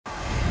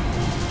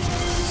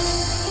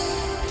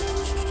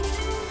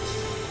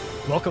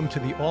Welcome to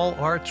the All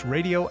Arts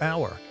Radio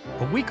Hour,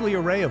 a weekly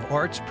array of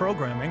arts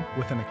programming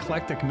with an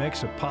eclectic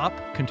mix of pop,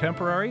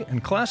 contemporary,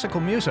 and classical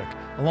music,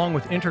 along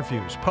with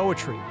interviews,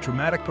 poetry,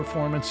 dramatic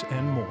performance,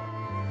 and more.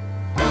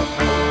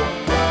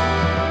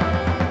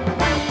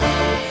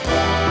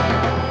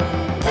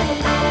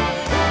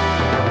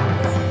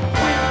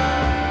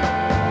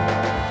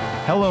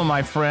 Hello,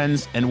 my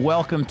friends, and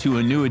welcome to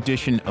a new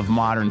edition of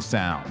Modern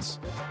Sounds,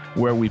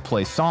 where we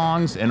play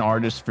songs and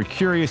artists for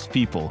curious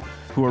people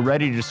who are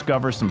ready to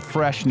discover some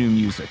fresh new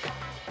music.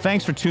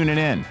 Thanks for tuning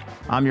in.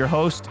 I'm your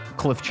host,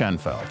 Cliff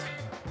Chenfeld.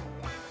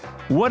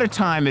 What a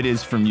time it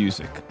is for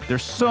music.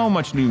 There's so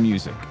much new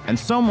music, and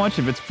so much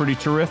of it's pretty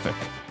terrific.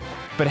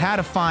 But how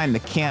to find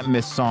the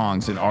can't-miss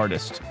songs and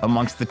artists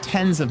amongst the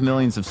tens of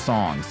millions of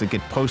songs that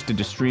get posted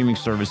to streaming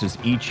services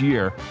each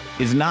year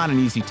is not an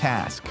easy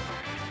task.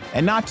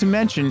 And not to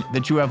mention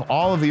that you have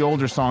all of the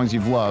older songs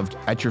you've loved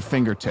at your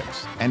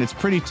fingertips, and it's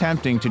pretty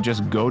tempting to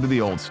just go to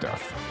the old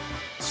stuff.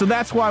 So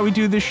that's why we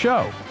do this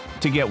show,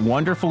 to get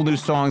wonderful new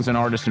songs and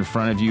artists in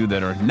front of you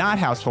that are not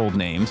household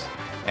names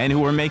and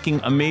who are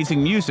making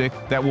amazing music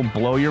that will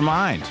blow your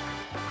mind,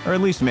 or at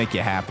least make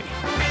you happy.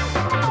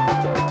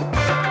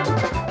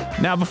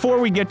 Now, before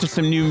we get to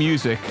some new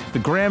music, the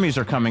Grammys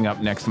are coming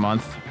up next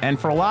month, and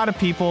for a lot of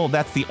people,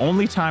 that's the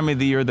only time of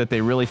the year that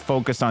they really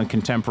focus on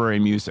contemporary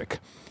music.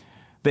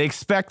 They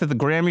expect that the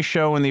Grammy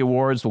show and the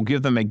awards will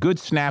give them a good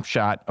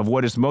snapshot of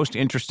what is most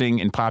interesting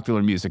in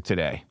popular music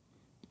today.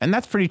 And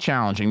that's pretty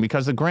challenging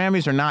because the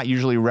Grammys are not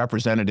usually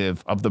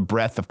representative of the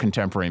breadth of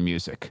contemporary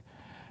music.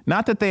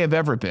 Not that they have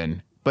ever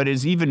been, but it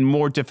is even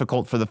more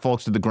difficult for the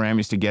folks at the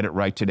Grammys to get it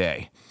right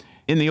today.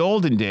 In the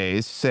olden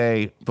days,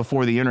 say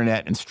before the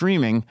internet and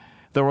streaming,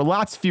 there were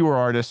lots fewer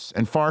artists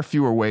and far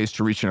fewer ways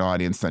to reach an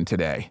audience than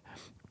today.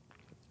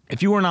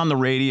 If you weren't on the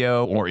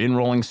radio or in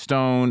Rolling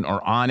Stone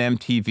or on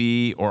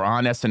MTV or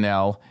on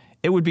SNL,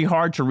 it would be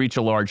hard to reach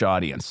a large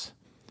audience.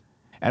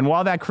 And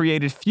while that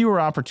created fewer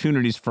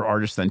opportunities for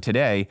artists than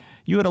today,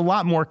 you had a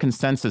lot more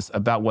consensus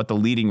about what the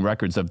leading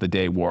records of the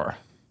day were.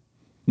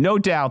 No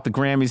doubt the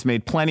Grammys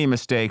made plenty of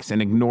mistakes and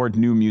ignored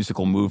new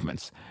musical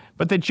movements,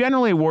 but they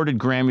generally awarded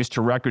Grammys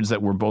to records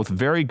that were both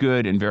very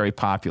good and very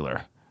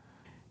popular.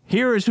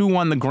 Here is who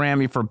won the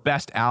Grammy for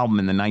Best Album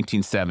in the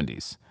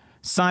 1970s.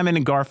 Simon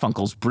and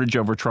Garfunkel's Bridge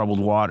Over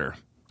Troubled Water,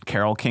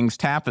 Carole King's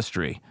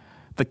Tapestry,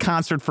 The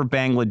Concert for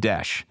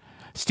Bangladesh.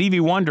 Stevie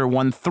Wonder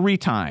won 3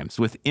 times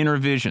with Inner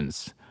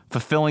Visions,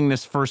 Fulfilling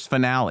This First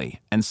Finale,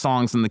 and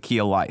Songs in the Key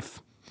of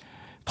Life.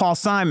 Paul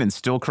Simon,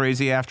 Still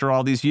Crazy After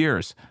All These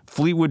Years,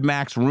 Fleetwood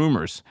Mac's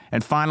Rumors,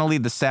 and finally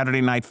the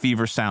Saturday Night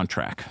Fever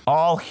soundtrack.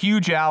 All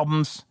huge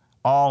albums,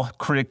 all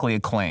critically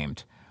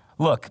acclaimed.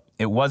 Look,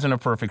 it wasn't a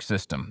perfect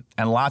system,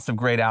 and lots of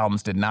great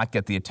albums did not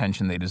get the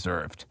attention they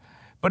deserved.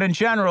 But in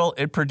general,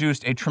 it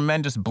produced a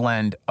tremendous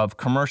blend of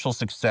commercial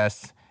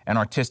success and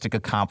artistic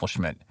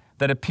accomplishment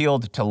that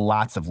appealed to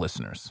lots of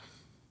listeners.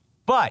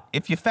 But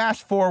if you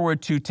fast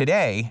forward to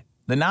today,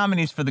 the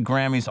nominees for the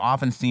Grammys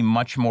often seem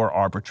much more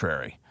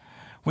arbitrary.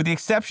 With the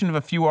exception of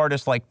a few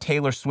artists like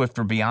Taylor Swift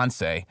or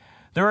Beyoncé,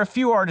 there are a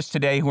few artists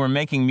today who are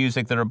making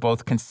music that are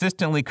both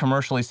consistently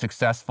commercially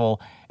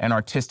successful and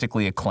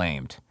artistically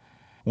acclaimed.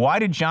 Why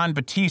did Jon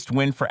Batiste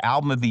win for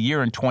Album of the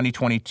Year in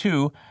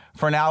 2022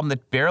 for an album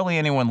that barely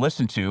anyone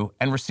listened to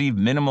and received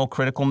minimal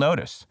critical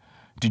notice?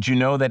 Did you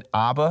know that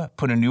ABBA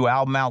put a new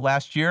album out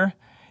last year?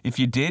 If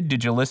you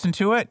did you listen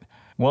to it?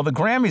 Well, the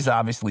Grammys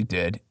obviously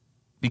did,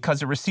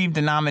 because it received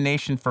a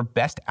nomination for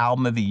Best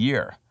Album of the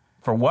Year.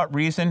 For what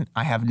reason,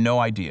 I have no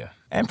idea.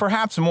 And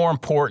perhaps more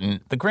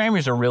important, the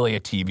Grammys are really a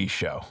TV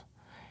show.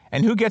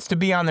 And who gets to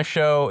be on the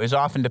show is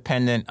often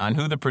dependent on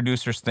who the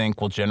producers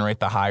think will generate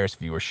the highest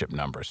viewership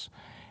numbers.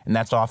 And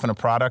that's often a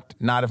product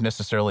not of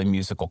necessarily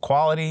musical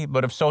quality,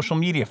 but of social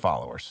media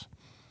followers.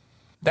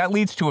 That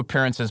leads to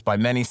appearances by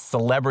many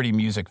celebrity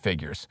music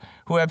figures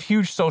who have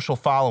huge social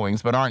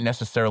followings but aren't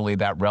necessarily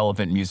that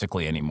relevant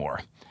musically anymore.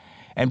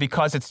 And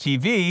because it's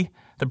TV,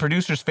 the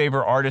producers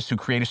favor artists who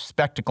create a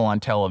spectacle on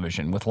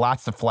television with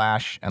lots of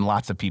flash and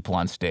lots of people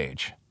on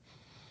stage.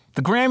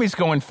 The Grammys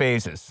go in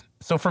phases,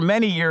 so for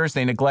many years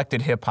they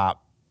neglected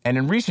hip-hop, and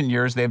in recent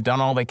years they've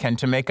done all they can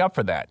to make up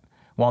for that,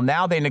 while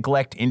now they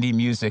neglect indie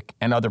music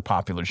and other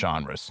popular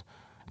genres.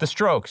 The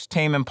Strokes,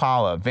 Tame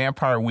Impala,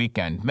 Vampire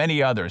Weekend,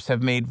 many others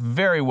have made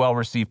very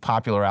well-received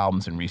popular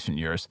albums in recent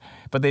years,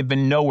 but they've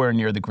been nowhere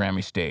near the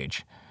Grammy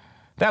stage.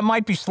 That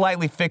might be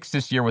slightly fixed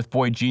this year with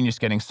Boy Genius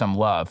getting some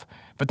love,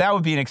 but that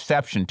would be an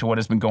exception to what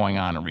has been going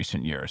on in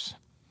recent years.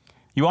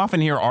 You often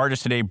hear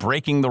artists today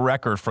breaking the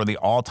record for the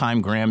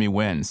all-time Grammy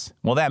wins.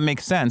 Well, that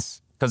makes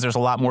sense, because there's a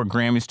lot more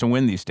Grammys to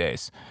win these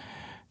days.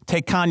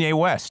 Take Kanye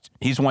West.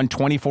 He's won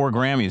 24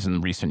 Grammys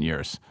in recent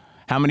years.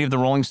 How many of the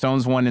Rolling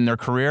Stones won in their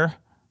career?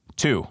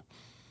 2.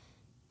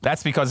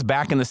 That's because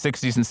back in the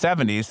 60s and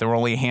 70s, there were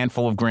only a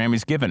handful of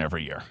Grammys given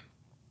every year.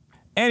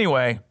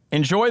 Anyway,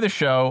 enjoy the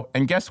show,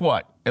 and guess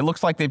what? It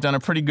looks like they've done a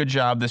pretty good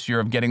job this year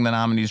of getting the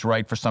nominees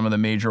right for some of the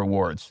major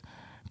awards.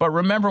 But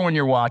remember when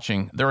you're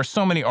watching, there are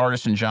so many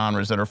artists and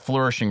genres that are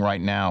flourishing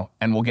right now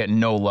and will get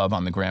no love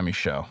on the Grammy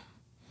show.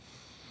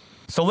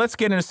 So let's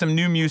get into some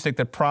new music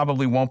that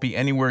probably won't be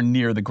anywhere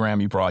near the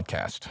Grammy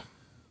broadcast.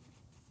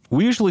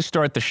 We usually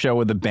start the show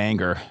with a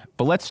banger,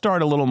 but let's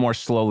start a little more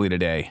slowly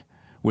today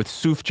with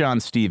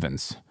Sufjan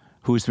Stevens,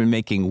 who's been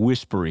making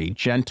whispery,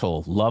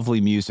 gentle,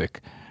 lovely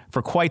music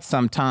for quite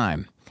some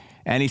time.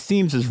 And he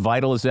seems as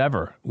vital as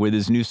ever with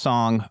his new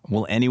song,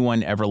 Will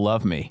Anyone Ever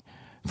Love Me,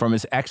 from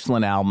his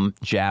excellent album,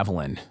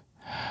 Javelin.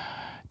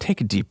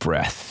 Take a deep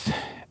breath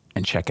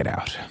and check it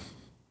out.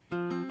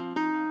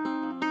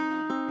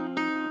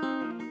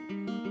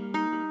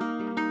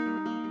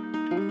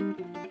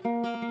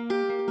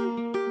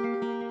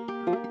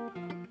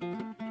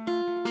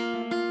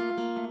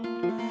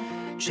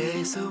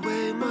 Chase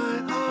away my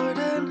heart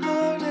and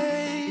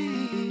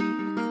heartache.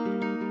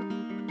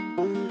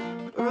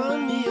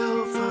 Run me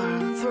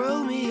over,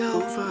 throw me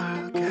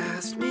over,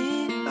 cast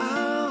me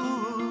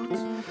out.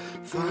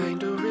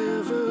 Find a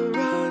river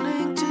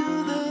running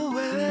to the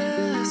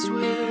west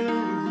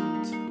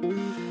wind.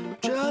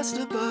 Just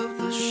above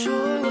the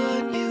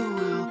shoreline you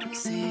will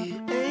see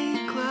a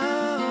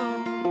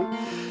cloud.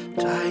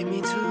 Tie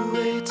me to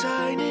a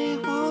tiny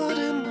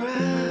wooden raft.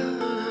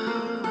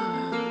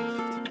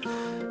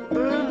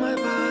 Burn my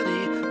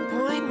body,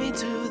 point me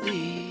to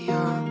the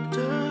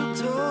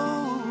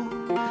undertow.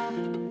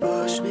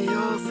 Push me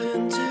off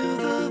into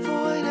the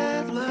void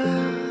at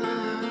last.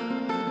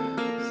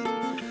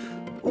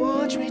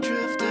 Watch me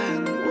drift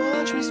and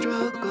watch me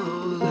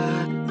struggle,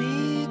 let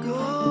me go.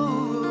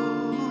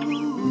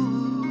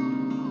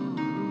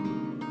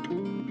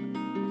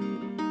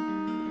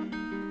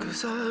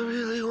 'Cause I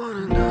really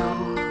wanna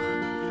know,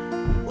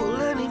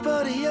 will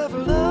anybody ever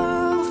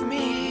love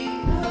me?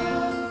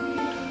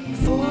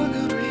 For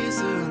good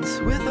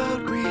reasons,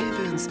 without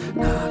grievance,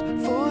 not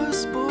for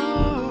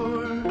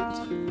sport.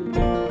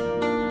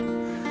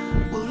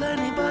 Will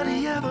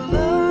anybody ever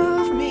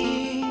love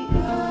me?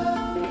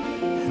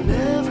 In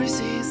every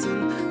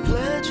season,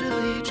 pledge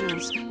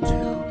allegiance to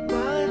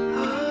my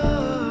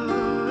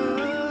heart.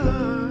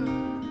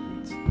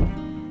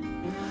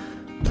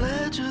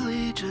 Pledge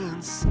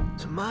allegiance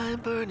to my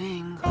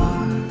burning heart.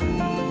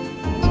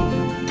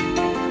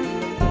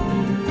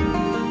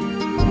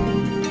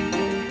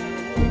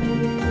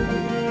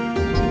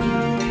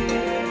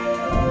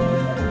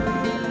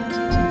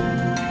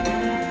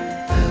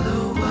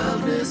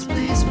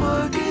 Please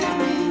forgive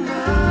me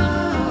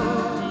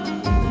now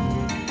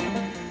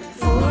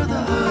for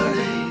the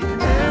heartache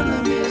and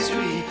the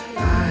misery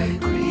I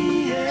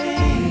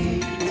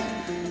create.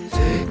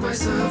 Take my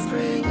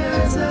suffering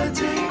as I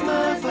take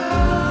my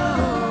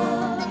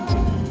vow.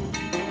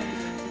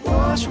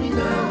 Wash me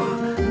now,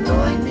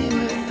 anoint me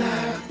with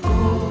that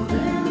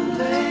golden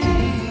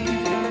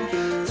blade.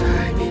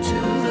 Tie me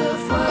to the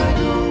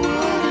final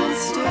wooden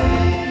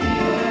stake.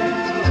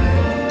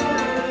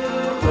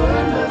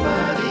 Burn my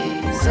body,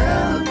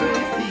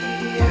 celebrate the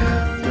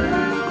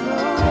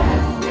afterglow.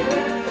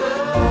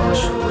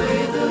 Wash away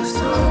the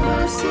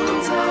summer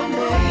sins I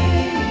made.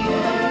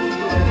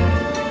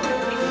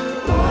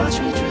 Watch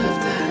me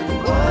drift and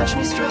watch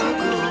me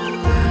struggle,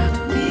 let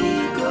me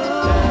go.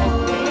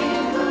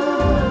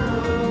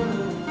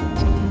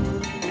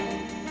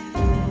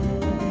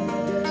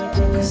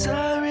 'Cause I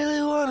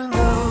really wanna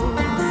know,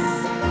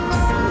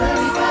 will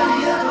anybody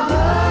ever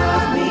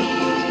love me?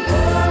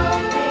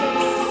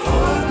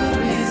 For good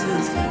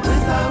reasons,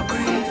 without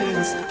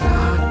grievance,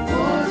 not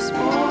for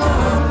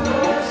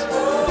sport.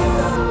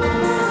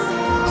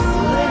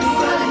 Will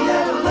anybody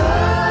ever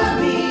love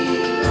me?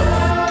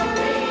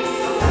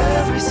 For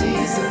every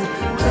season,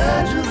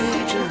 pledge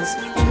allegiance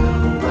to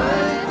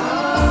my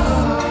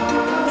heart.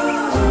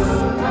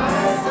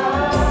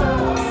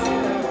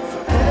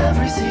 For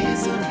every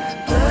season,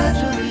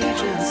 pledge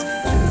allegiance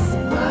to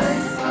my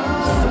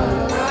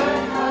heart.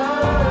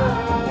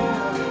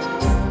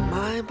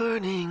 My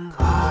burning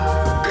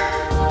heart.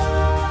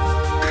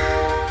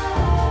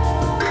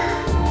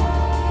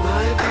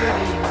 My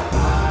burning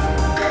heart.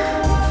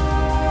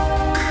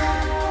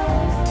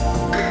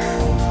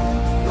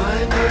 My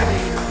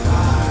burning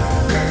heart.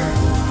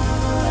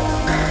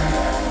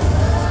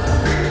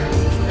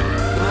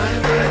 My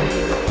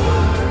burning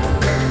heart.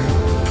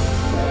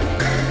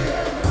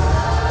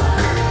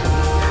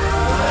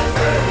 My burning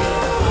heart.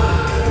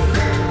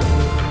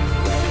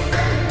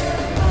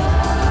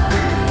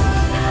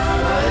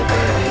 My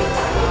burning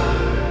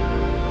heart.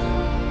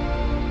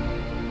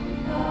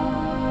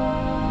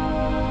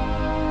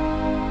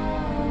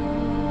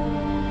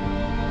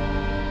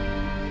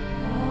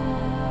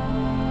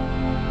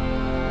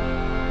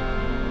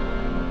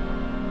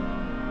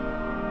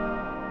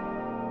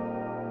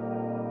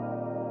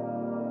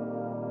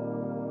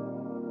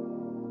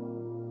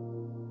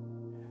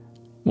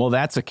 Well,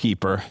 that's a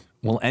keeper.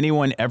 Will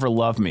Anyone Ever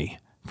Love Me?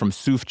 From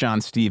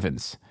Sufjan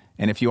Stevens.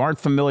 And if you aren't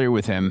familiar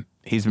with him,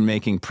 he's been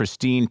making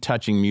pristine,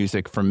 touching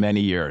music for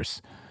many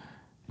years.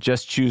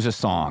 Just choose a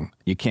song.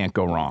 You can't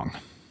go wrong.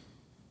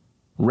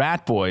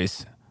 Rat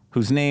Boys,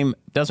 whose name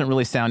doesn't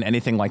really sound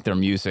anything like their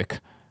music,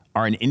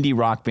 are an indie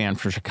rock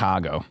band from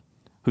Chicago,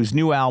 whose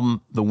new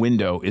album, The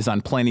Window, is on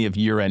plenty of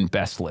year-end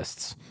best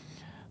lists.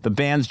 The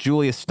band's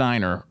Julia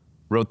Steiner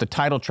wrote the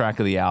title track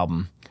of the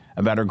album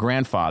about her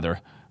grandfather,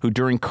 who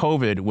during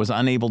COVID was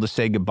unable to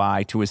say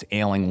goodbye to his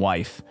ailing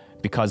wife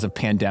because of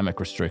pandemic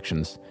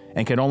restrictions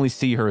and could only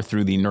see her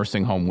through the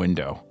nursing home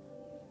window.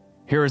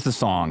 Here is the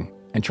song,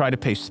 and try to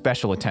pay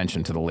special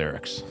attention to the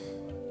lyrics.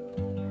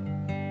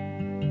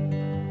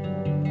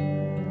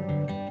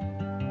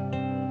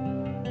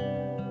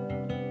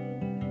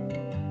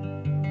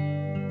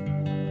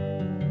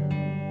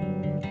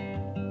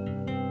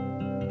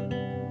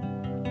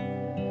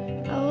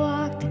 I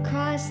walked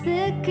across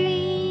the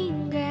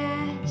green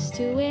grass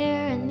to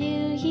where I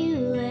knew you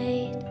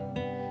laid.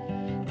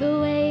 The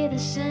way the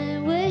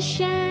sun was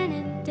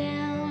shining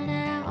down,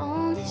 I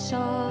only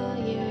saw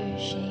your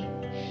shape.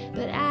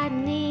 But I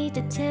need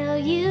to tell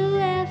you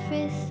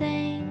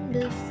everything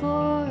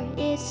before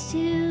it's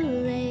too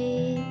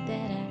late,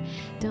 that I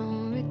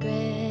don't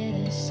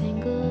regret a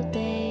single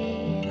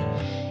day,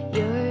 and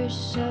you're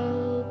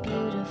so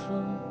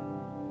beautiful.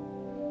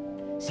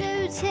 So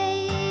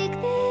take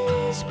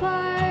this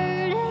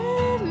part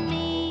of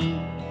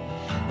me,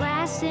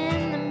 last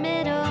in the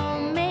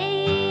middle,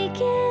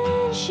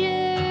 making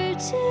sure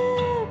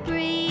to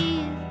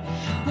breathe.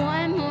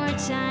 One more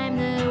time,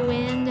 the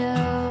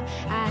window,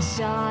 I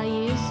saw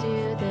you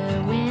through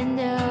the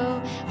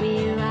window.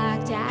 We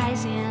locked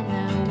eyes and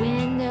the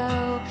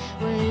window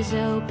was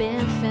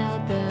open,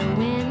 felt the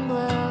wind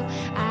blow.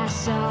 I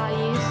saw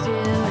you through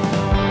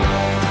it.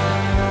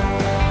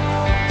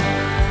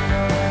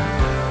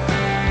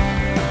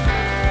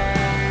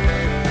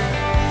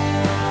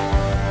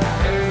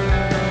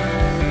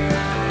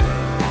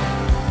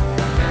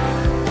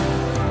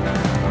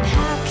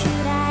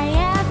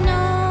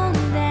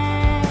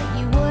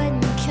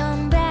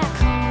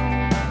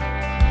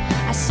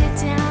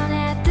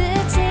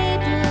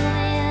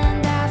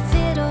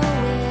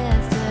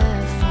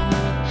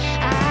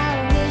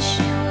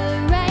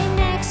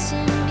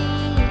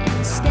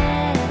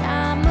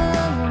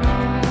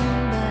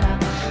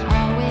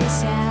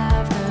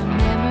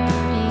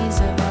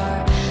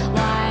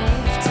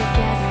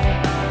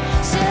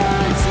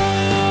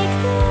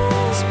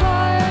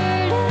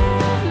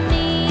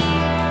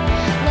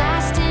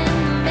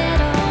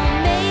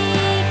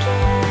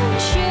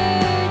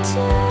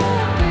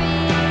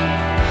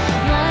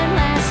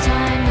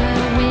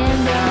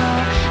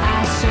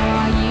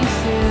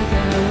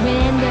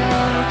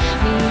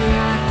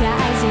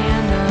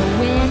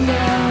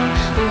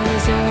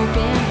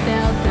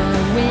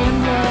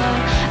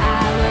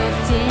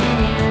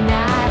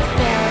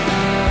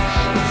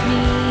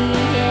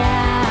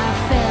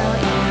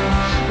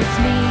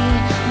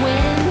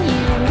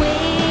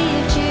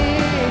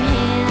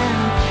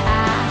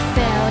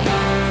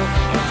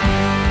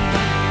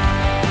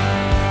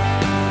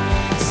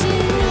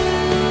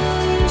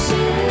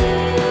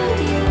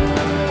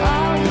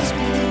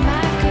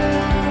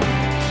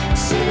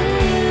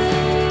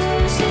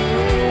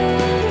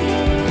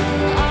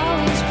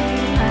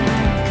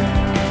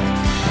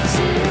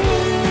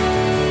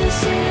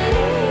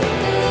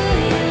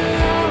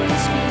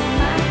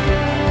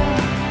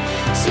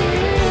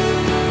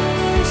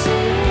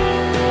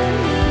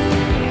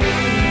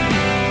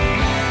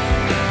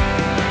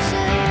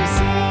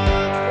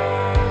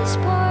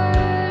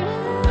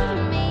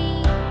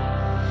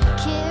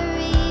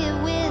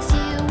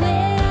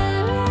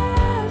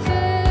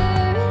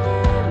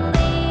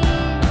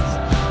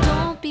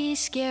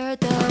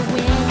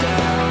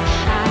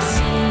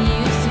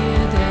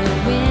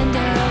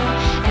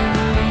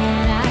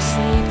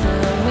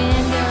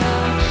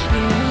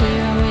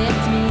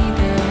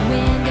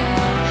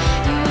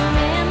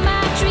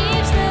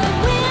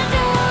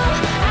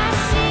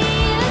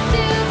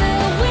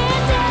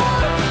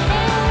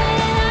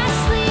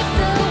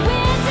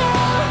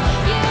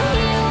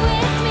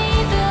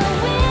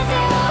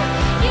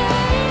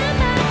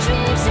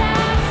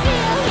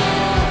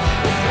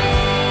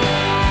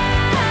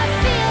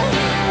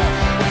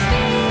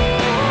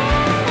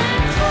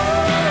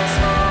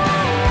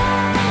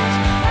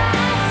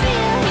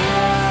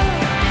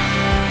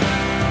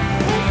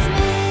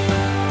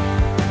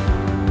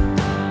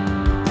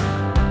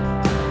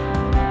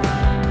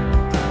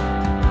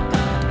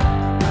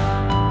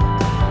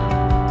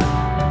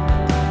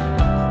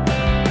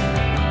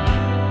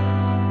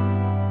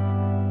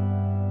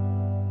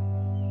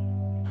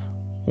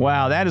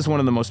 Wow, that is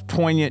one of the most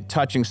poignant,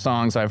 touching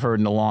songs I've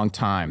heard in a long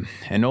time.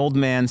 An old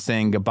man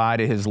saying goodbye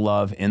to his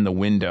love in the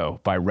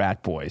window by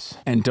Rat Boys.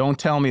 And don't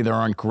tell me there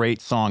aren't great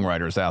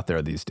songwriters out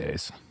there these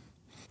days.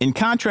 In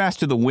contrast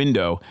to The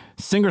Window,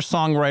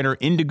 singer-songwriter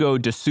Indigo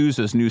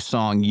D'Souza's new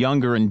song,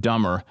 Younger and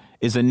Dumber,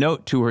 is a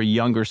note to her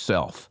younger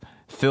self,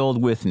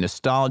 filled with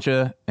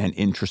nostalgia and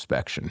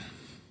introspection.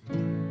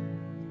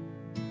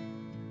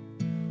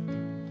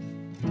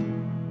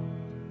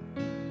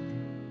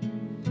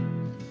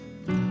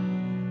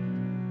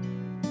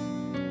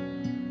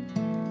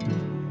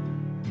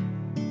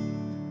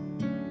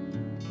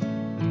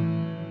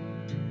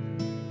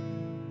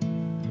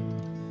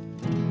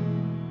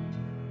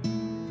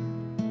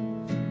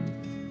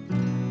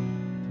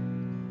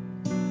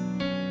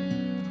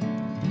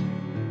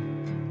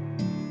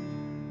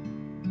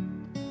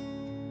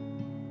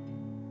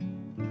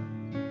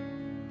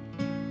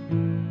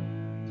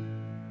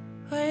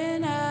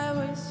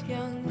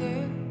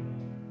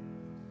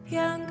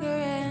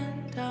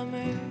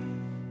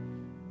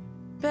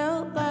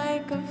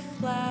 like a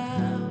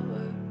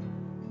flower.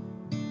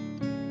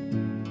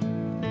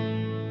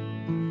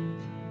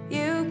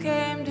 You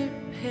came to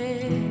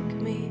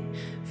pick me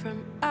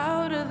from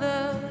out of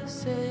the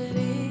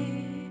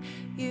city.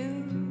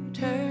 You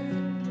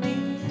turned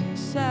me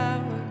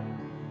sour.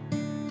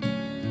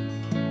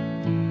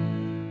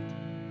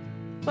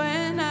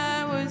 When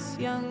I was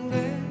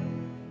younger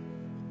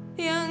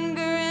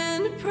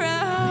and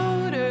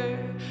prouder,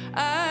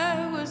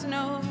 I was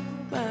nobody.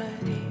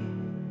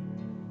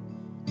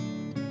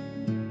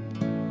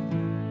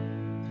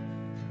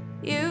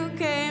 You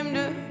came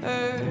to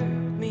hurt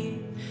me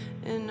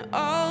in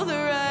all the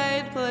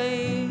right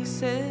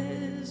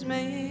places,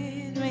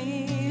 made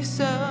me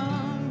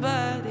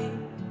somebody.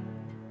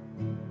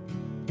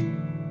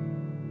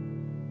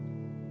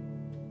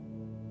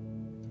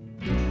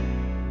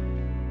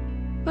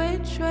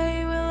 Which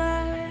way will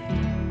I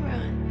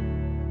run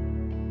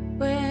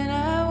when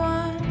I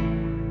want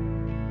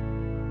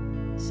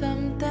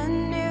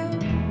something new?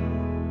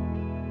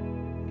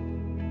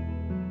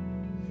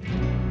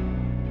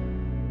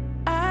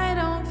 I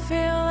don't feel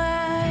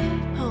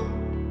at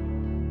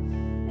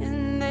home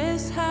in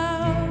this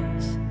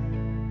house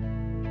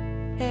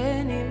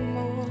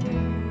anymore.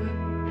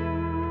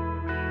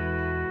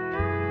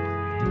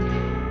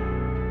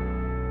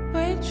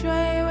 Which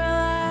way will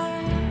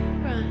I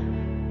run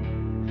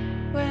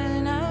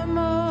when I'm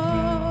over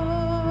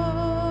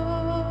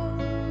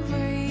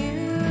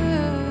you?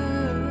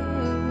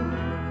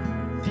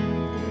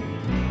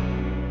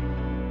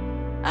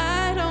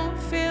 I don't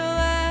feel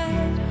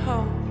at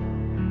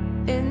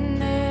home in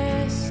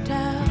this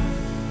town.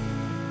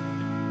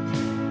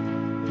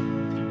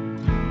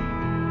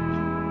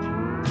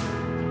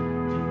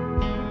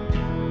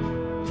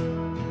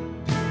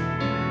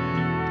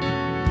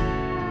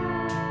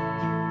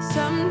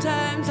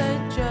 Sometimes I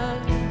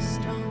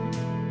just don't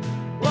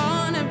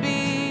wanna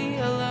be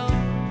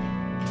alone,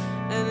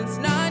 and it's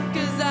not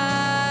 'cause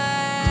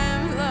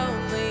I'm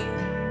lonely.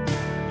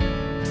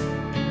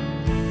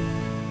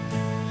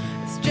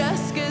 It's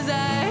just 'cause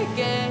I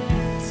get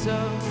so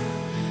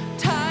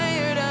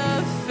tired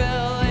of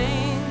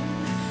filling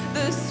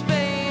the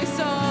space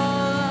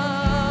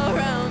all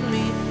around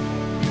me.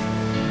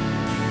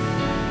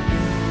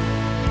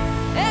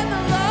 And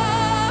the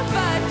love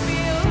I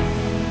feel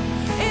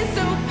is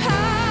so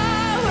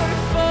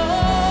powerful,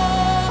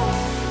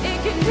 it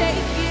can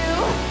take you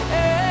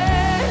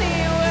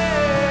anywhere.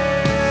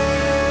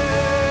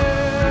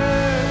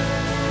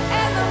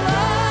 And the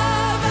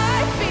love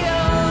I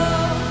feel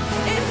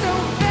is so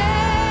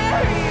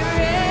very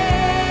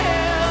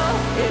real,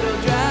 it'll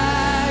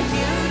drag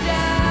you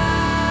down.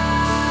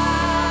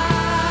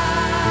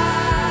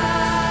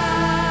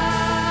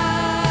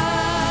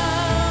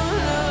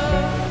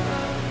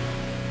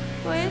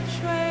 Which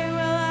way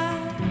will I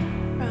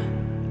run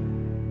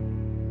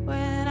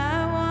when I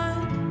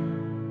want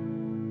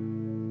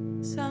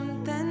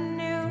something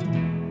new?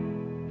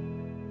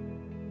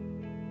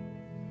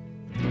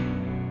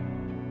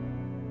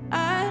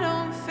 I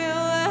don't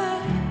feel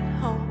at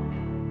home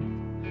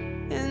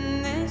in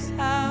this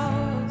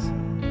house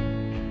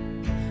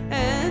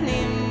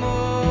anymore.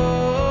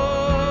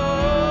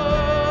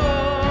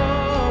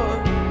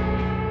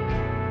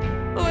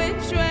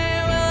 Which way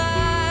will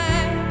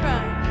I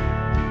run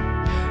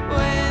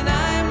when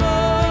I'm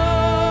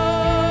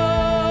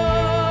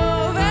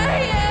over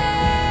you?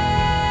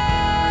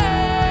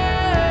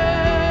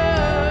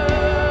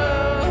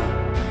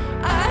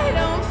 I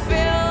don't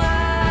feel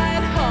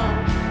at home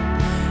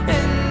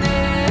in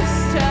this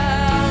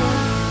town.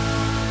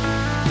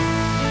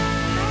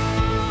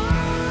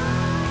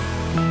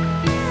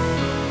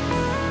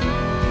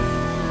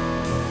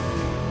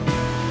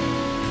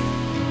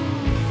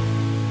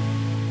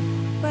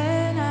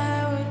 When I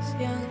was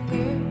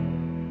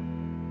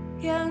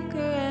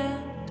younger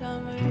and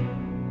dumber,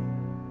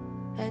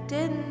 I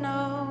didn't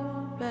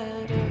know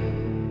better.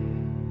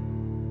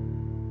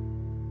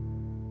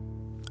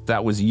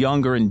 That was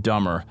Younger and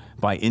Dumber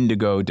by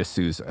Indigo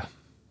D'Souza.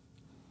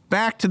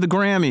 Back to the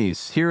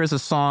Grammys. Here is a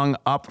song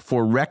up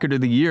for Record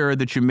of the Year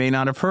that you may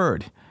not have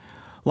heard.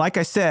 Like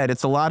I said,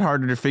 it's a lot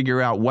harder to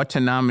figure out what to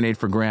nominate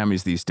for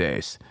Grammys these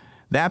days.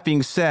 That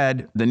being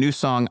said, the new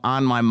song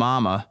On My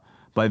Mama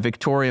by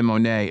Victoria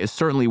Monet is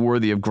certainly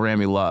worthy of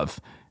Grammy love.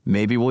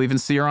 Maybe we'll even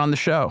see her on the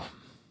show.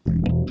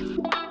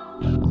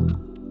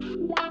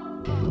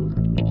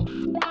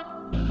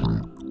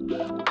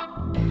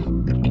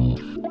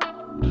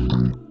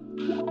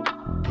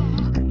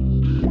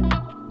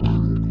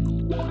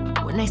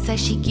 When they say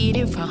she get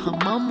it from her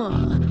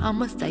mama,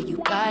 I'ma say you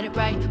got it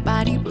right.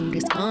 Body rude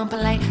is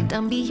unpolite,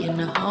 done being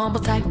a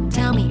humble type.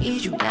 Tell me,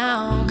 is you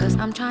down? Cause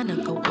I'm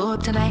tryna go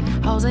up tonight.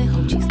 Hoes and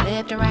hoochies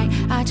left and right.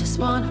 I just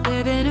wanna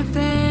live in a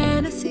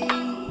fantasy.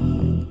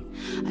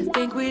 I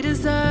think we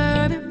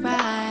deserve it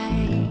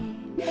right.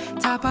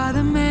 Top of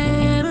the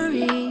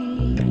memories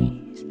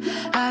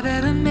I've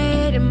ever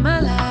made in my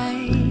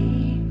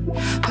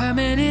life.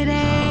 Permanent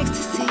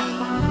ecstasy.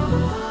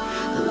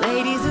 The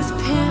ladies is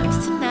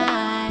pimps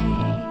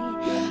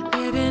tonight,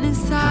 living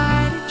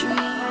inside a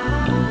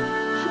dream.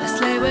 Let's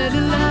lay with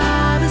the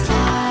light.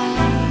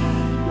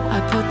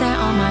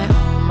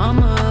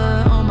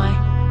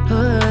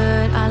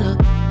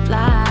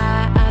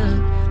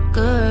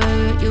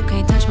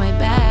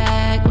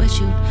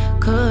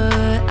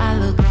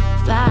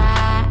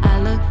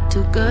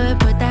 too good.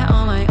 Put that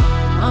on my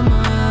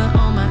mama,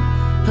 on my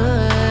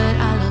hood.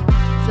 I look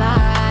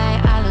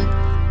fly, I look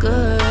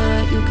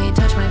good. You can't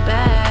touch my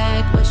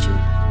bag, but you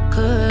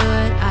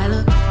could. I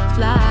look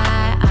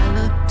fly, I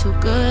look too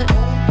good.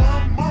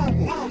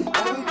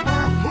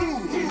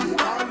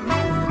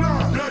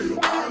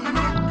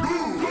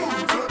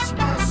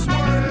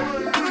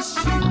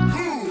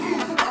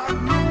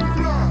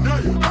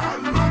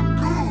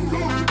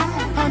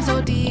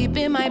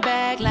 In my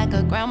bag like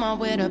a grandma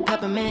with a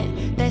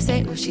peppermint. They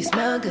say, ooh, she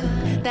smell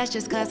good. That's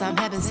just cause I'm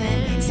heaven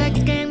sent. Sex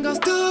game goes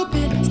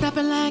stupid,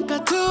 snapping like a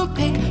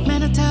toothpick.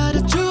 Man, I tell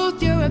the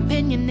truth, your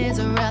opinion is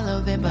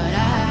irrelevant. But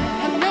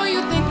I know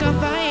you think I'm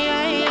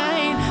fine.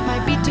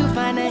 Might be too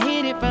fine to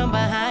hit it from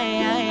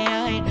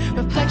behind.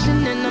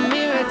 Reflection in the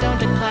mirror, don't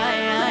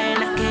decline.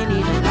 I can't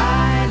even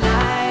lie.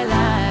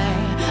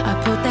 I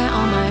put that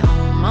on my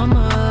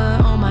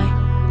mama, on my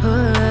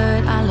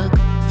hood. I look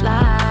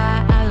fly.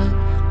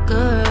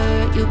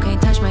 You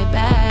can't touch my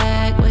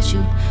bag, but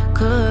you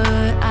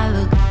could. I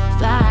look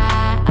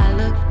fly, I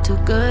look too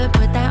good.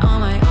 Put that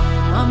on my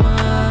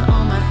mama,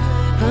 on my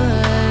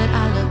hood.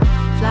 I look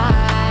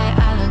fly,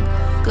 I look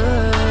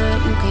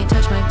good. You can't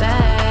touch my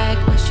bag,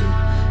 but you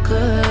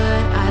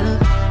could. I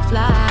look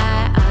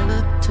fly, I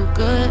look too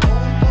good.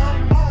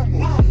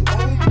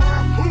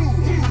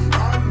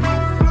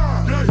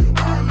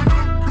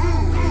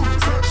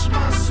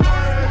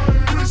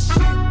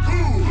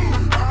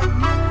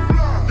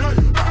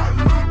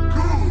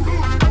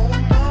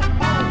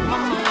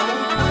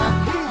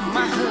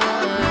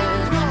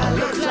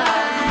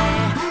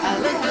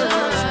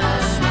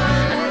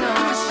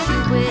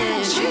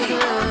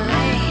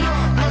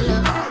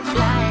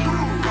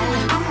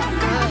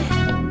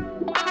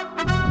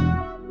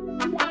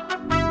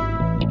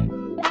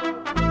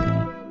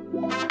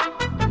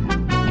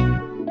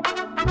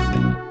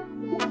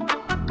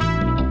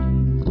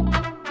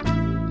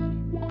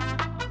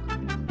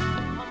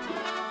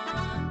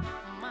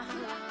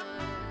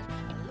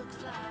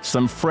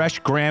 Some fresh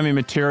Grammy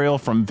material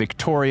from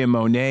Victoria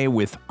Monet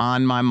with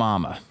On My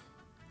Mama.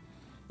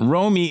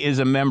 Romy is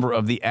a member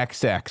of the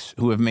XX,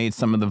 who have made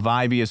some of the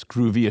vibiest,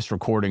 grooviest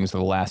recordings of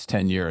the last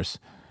 10 years.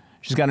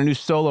 She's got a new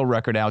solo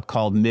record out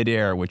called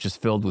Midair, which is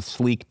filled with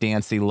sleek,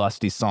 dancey,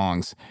 lusty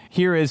songs.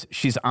 Here is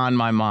She's On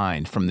My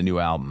Mind from the new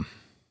album.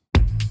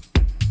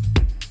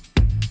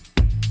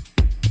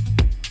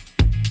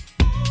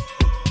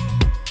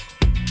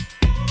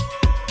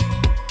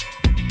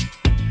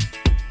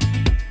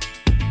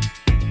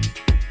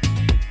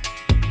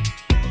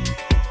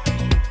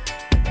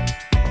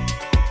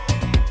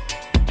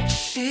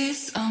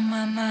 She's on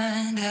my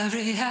mind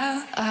every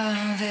hour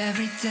of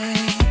every day.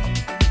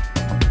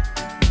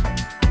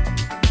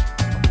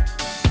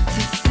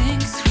 The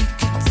things we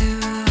could do,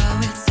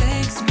 oh, it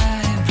takes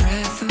my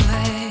breath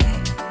away.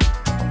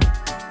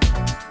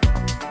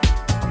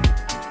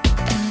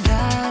 And I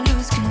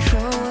lose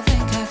control,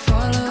 think I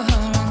follow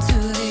her onto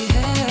the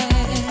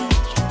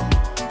edge.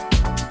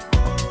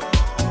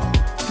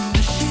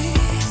 But she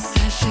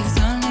says she's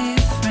only a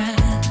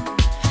friend,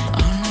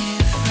 only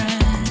a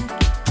friend.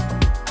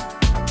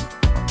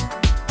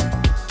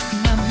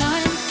 My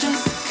mind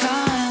just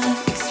can't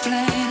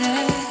explain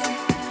it.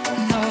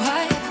 No,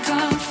 I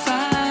can't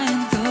find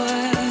the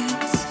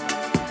words.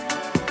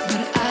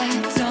 But I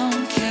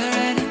don't care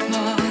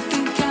anymore. I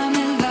think I'm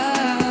in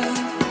love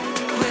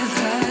with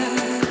her.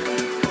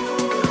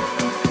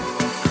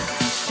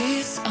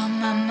 She's on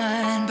my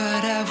mind,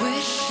 but I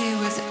wish she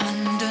was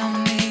under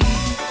me.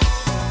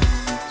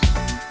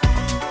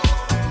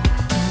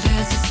 And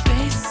there's a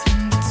space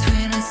in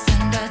between us,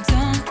 and I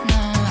don't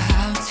know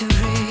how to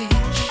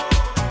reach.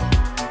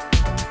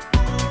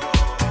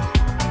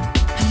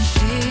 And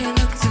she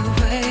looked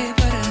away,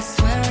 but I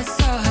swear I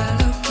saw her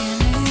looking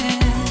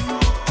in.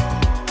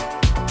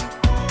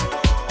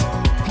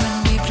 When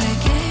we play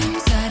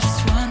games, I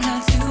just want her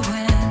to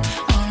win,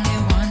 only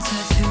want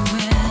her to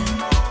win.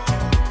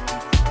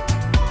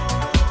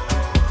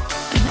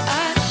 And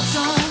I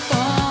don't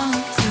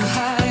want to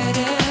hide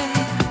it,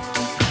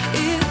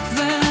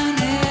 even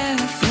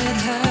if it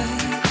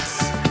hurts.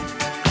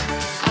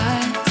 I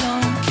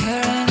don't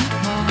care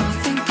anymore,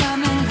 think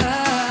I'm in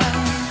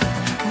love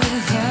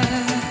with her.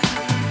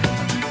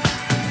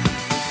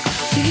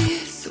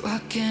 She's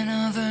walking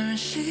over and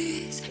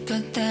she's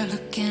got that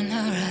look in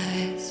her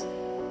eyes.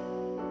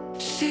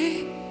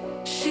 She's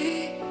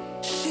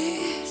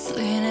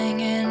leaning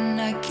in,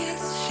 I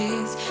guess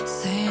she's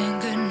saying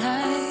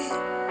goodnight.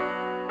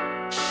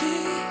 She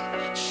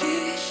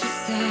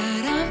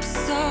said, I'm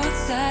so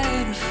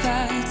tired of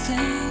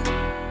fighting.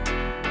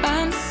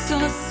 I'm so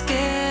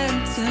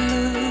scared to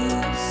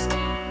lose.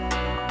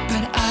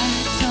 But I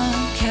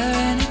don't care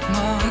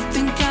anymore, I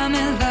think I'm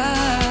in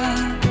love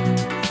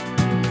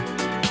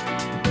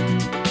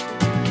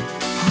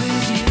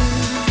with you.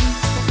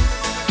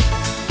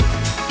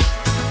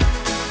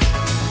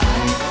 I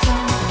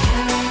don't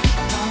care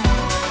anymore,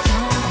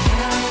 don't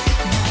care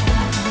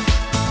anymore.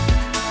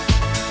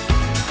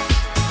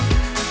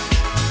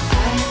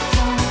 I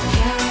don't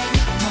care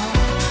anymore,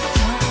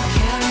 don't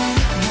care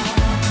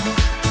anymore.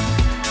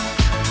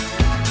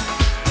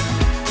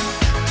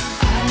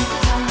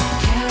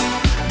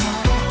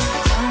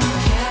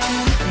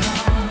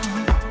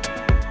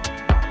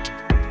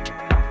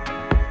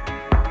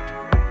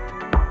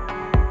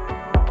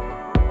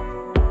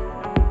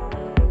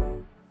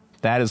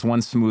 That is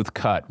one smooth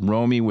cut,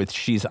 Romy with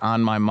She's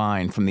On My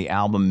Mind from the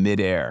album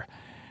Midair,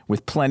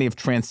 with plenty of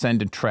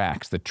transcendent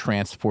tracks that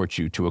transport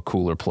you to a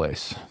cooler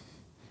place.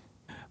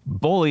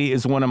 Bully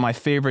is one of my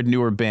favorite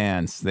newer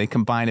bands. They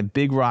combine a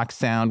big rock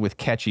sound with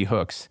catchy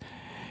hooks.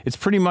 It's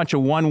pretty much a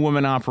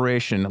one-woman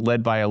operation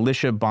led by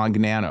Alicia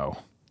Bongnano,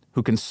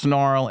 who can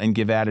snarl and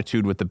give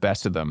attitude with the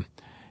best of them.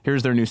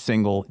 Here's their new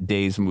single,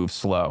 Days Move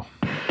Slow.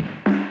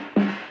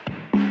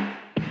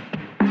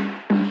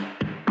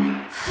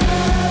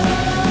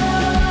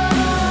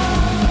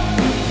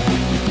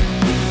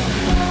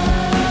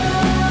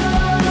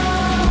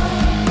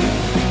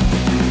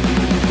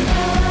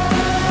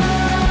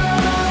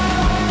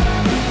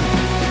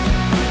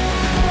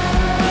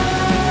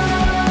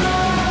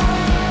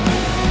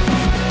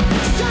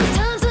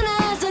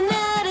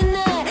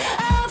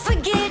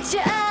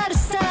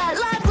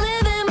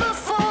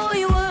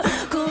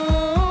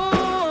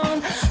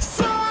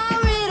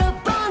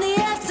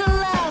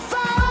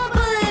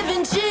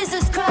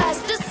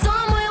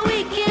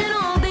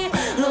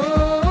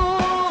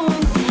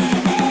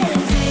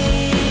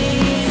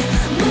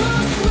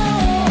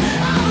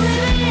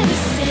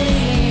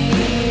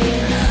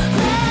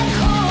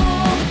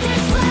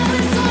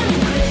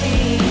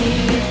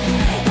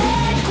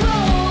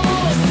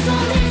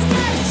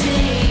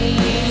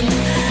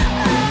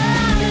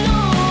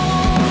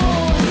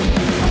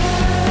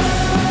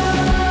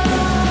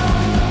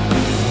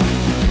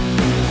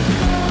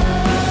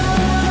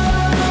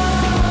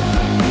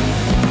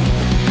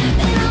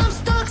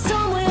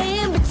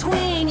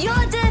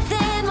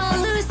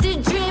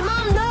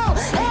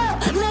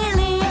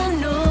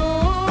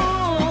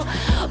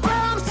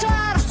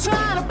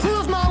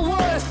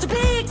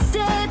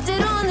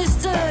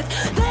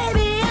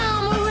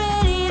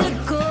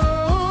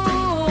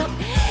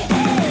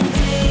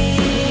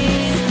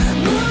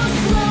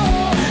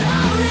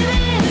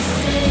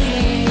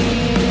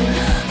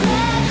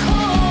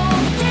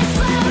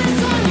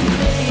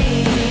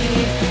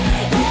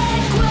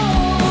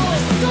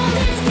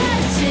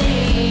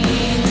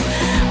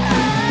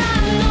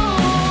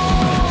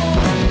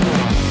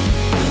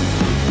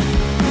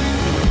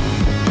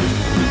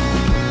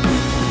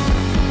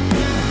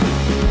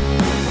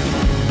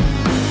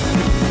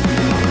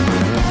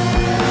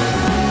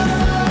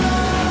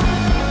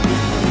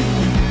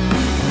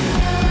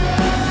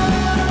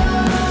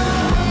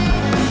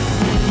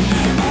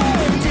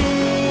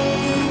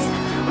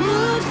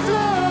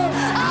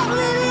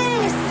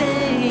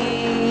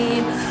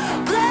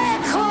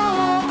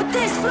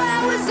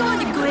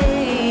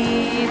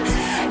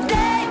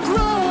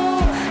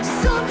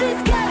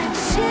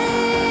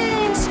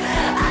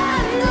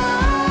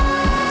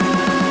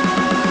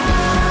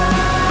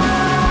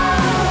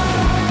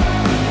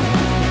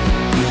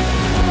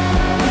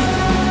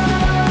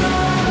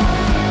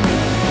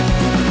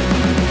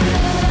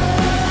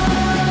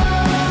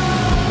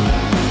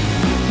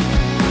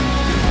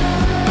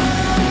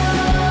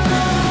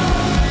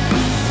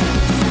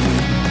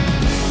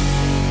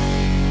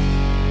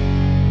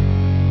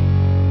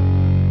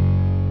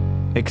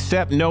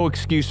 Accept No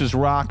Excuses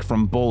Rock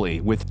from Bully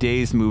with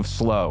Days Move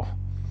Slow.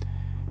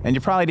 And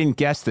you probably didn't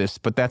guess this,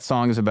 but that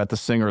song is about the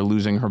singer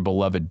losing her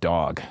beloved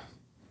dog.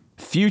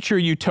 Future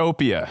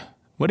Utopia.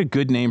 What a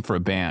good name for a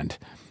band.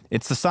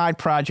 It's the side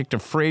project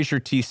of Fraser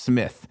T.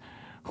 Smith,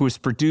 who has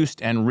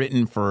produced and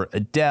written for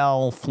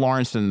Adele,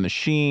 Florence and the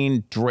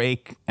Machine,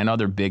 Drake, and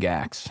other big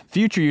acts.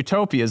 Future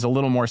Utopia is a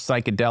little more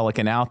psychedelic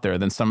and out there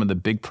than some of the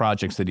big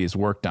projects that he has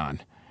worked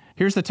on.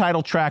 Here's the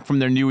title track from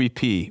their new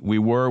EP, We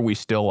Were, We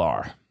Still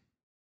Are.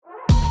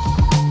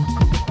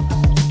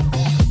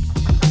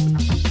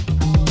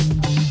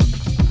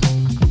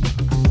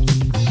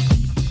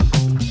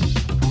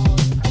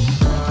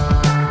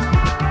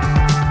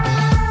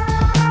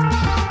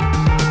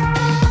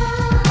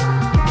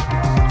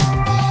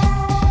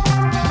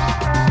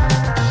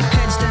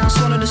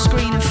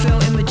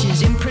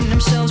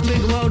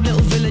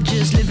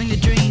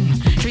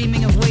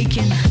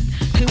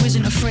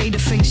 Afraid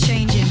of things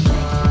changing.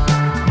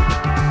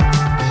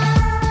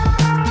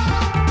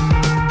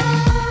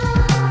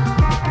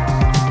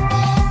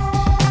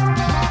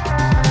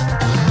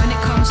 When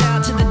it comes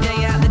out to the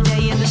day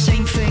and the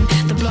same thing,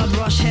 the blood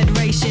rush, head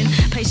racing,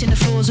 pacing the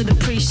floors of the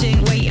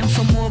precinct, waiting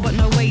for more but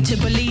no way to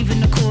believe in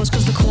the cause,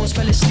 cause the cause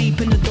fell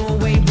asleep in the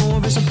doorway.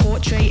 War is a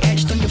portrait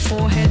etched on your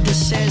forehead that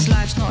says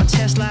life's not a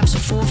test, life's a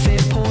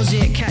forfeit. Pause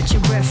it, catch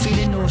your breath,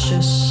 feeling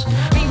nauseous.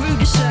 Reroute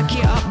the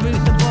circuit,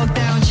 uproot the bog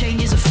down,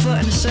 changes afoot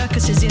and the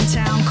circus is in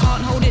town.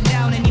 Can't hold it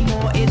down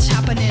anymore, it's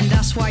happening.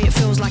 That's why it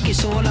feels like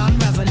it's all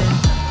unraveling.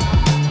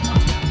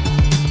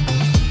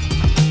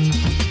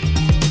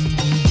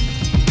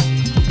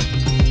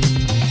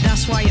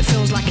 That's why it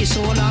feels like it's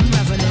all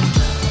unraveling.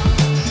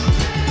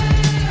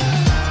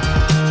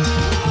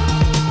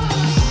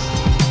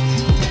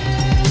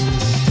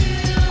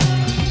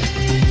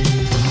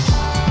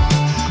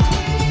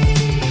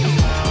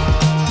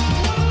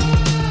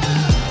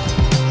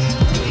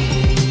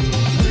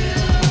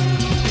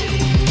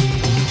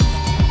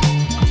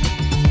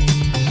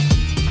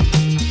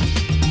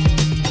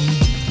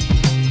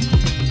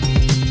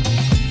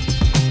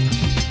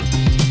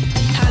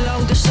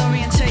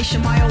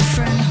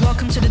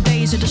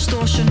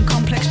 distortion,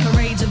 complex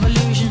parades of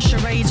illusion,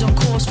 charades on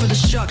course for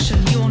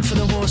destruction, yawn for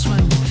the horseman.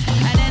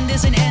 An end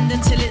isn't end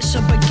until it's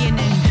a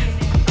beginning.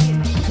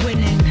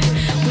 Winning,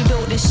 we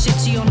built this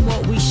city on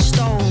what we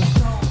stole,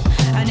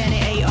 and then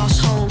it ate us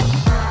whole.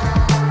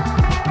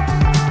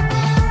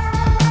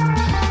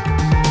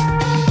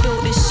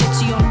 Built this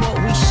city on what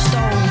we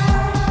stole.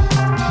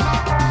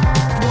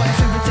 What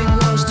if everything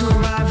was to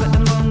arrive at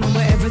the moment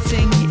where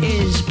everything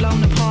is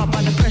blown apart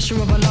by the pressure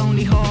of a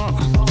lonely heart?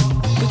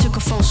 We took a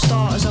false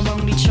start as our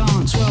only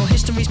chance. Well,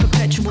 history's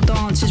perpetual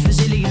dance is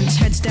resilience.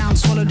 Heads down,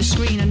 swallow the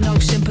screen and no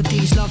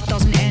sympathies. Love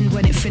doesn't end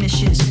when it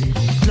finishes.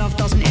 Love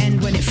doesn't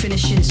end when it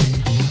finishes.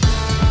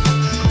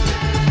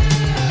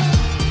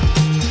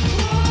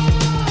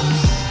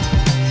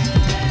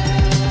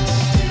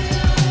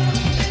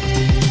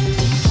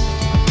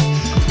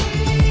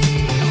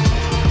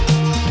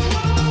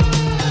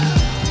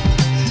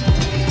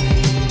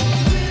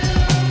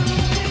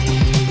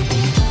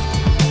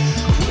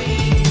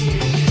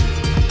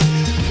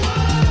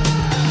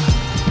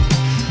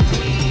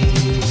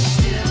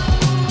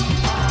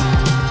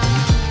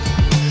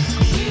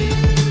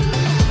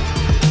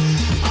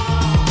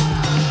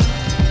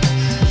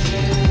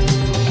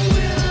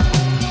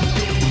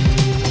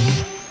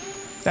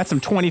 That's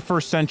some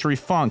 21st century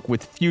funk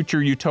with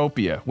Future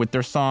Utopia with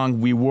their song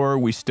We Were,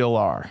 We Still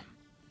Are.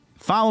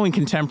 Following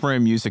contemporary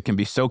music can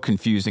be so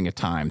confusing at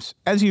times.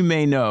 As you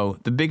may know,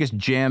 the biggest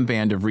jam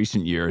band of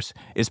recent years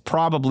is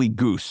probably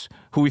Goose,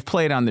 who we've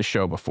played on this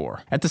show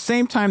before. At the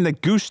same time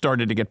that Goose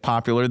started to get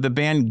popular, the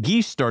band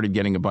Geese started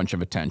getting a bunch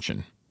of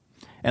attention.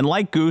 And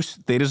like Goose,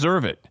 they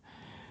deserve it.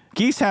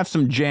 Geese have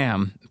some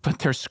jam, but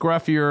they're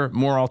scruffier,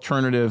 more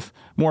alternative,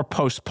 more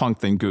post-punk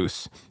than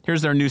Goose.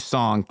 Here's their new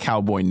song,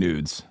 Cowboy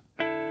Nudes.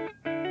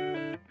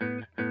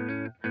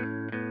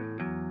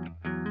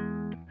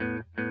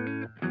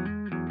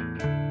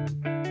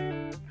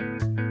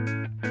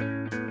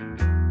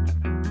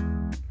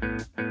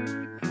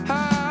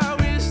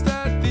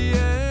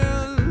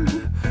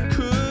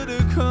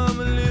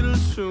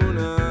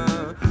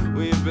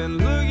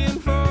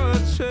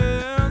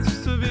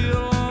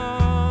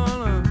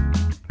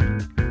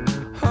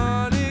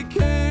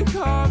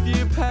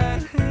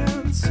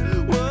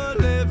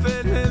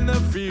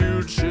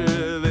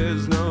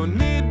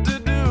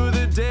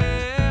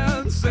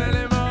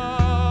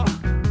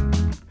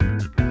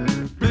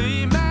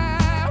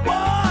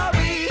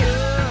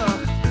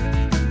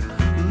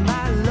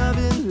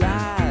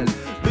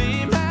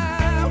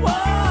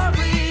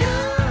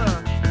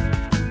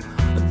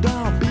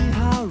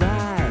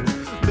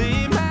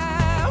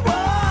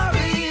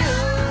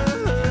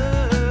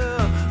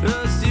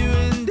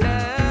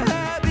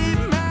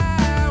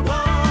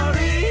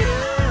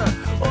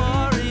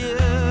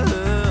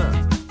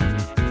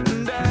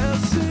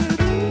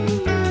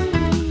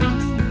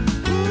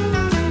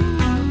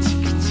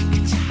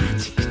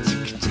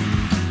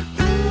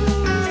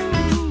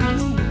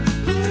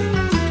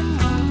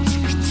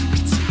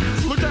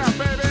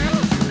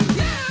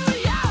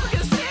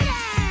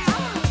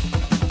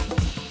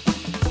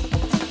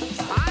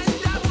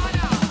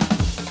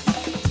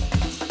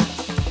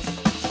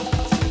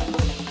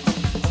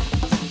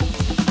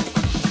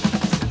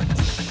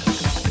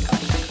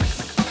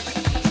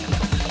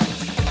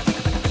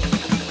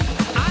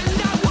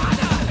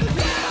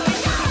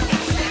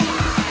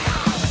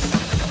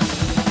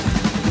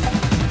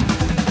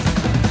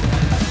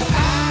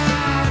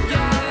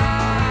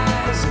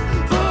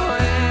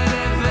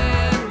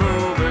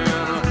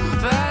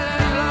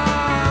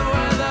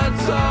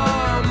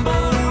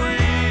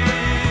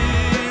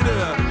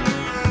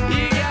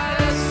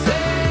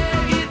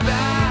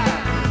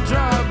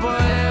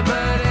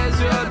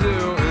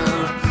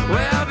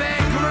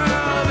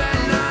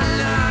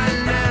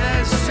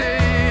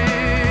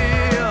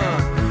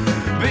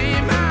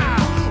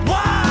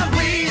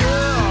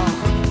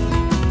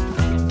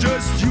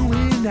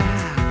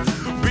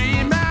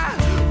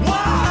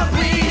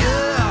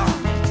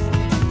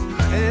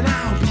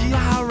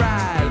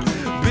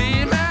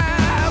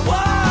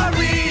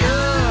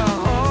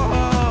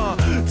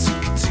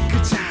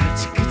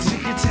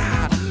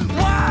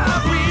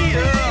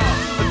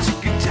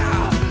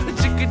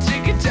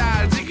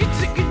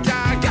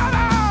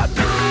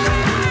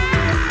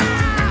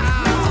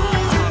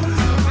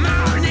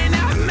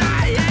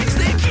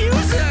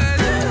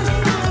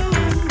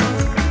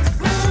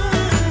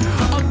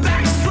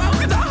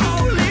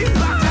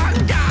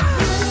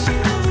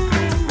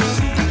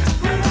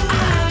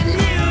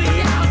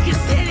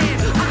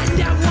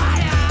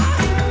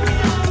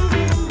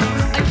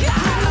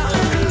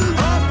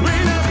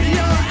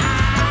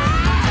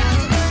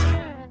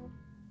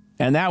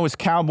 And that was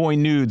Cowboy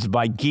Nudes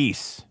by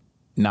Geese,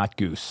 not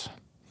Goose.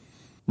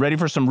 Ready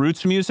for some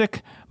roots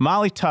music?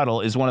 Molly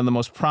Tuttle is one of the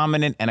most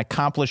prominent and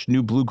accomplished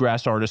new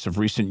bluegrass artists of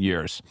recent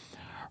years.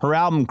 Her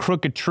album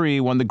Crooked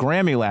Tree won the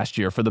Grammy last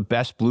year for the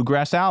Best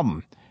Bluegrass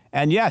Album.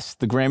 And yes,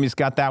 the Grammys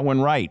got that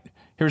one right.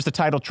 Here's the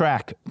title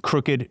track,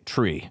 Crooked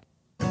Tree.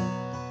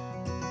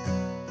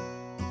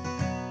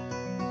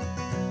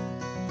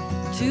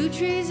 Two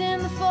trees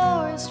in the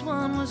forest,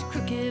 one was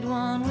crooked,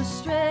 one was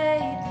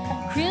straight.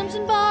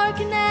 Crimson bark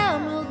and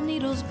emerald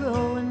needles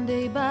growing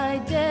day by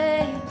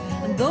day.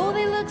 And though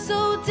they look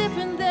so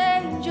different,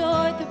 they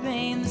enjoyed the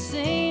rain the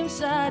same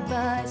side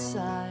by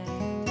side.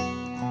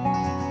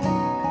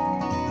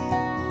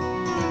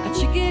 A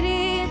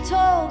chickadee had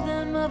told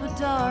them of a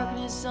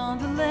darkness on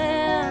the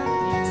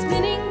land.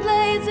 Spinning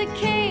blades that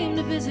came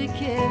to visit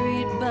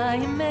carried by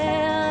a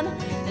man.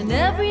 And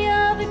every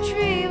other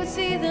tree would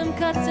see them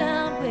cut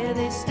down where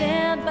they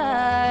stand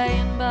by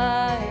and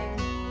by.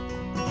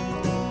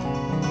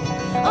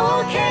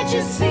 Oh, can't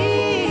you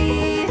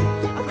see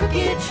a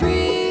crooked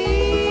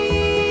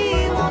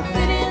tree won't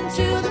fit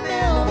into the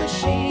mill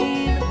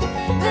machine?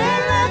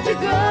 They're left to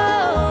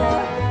grow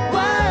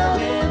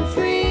wild and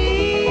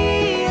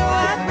free.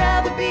 Oh, I'd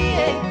rather be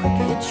a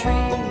crooked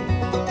tree.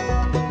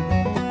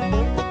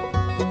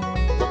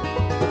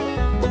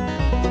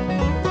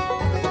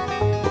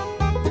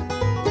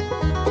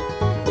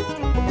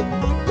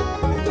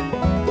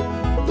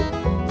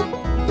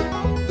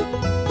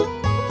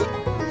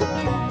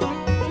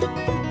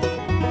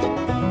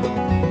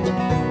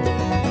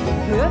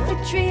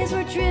 Trees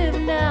were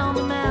driven down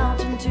the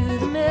mountain to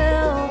the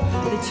mill.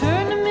 They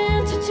turned them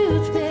into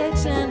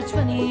toothpicks and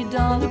 $20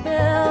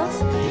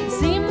 bills. It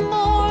seemed the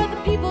more the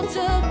people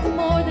took, the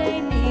more they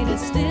needed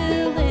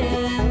still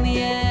in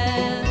the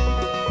end.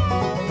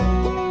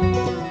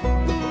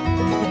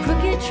 The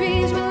crooked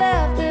trees were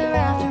left there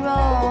after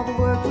all the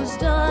work was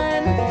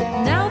done.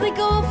 Now they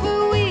go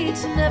for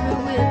weeks and never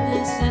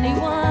witness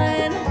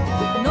anyone.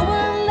 No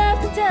one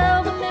left to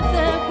tell them if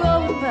they're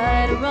growing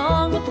right or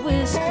wrong with the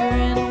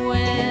whispering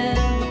wind.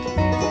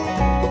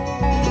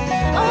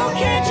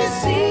 Can't you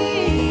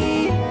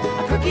see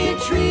a crooked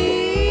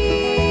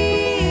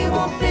tree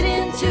won't fit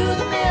into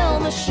the mill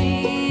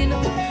machine?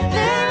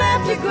 They're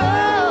left to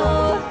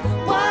grow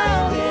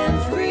wild and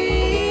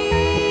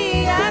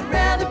free. I'd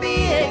rather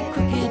be a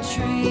crooked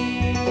tree.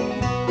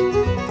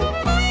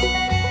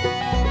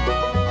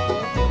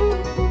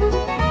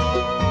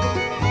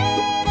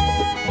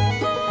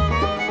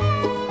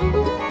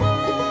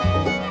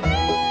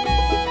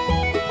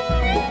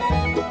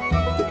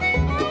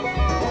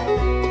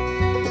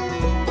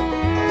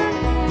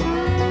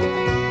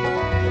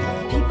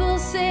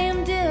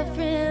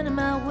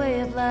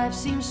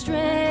 Seems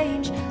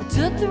strange. I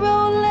took the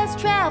road less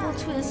traveled,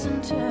 twists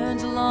and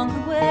turns along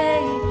the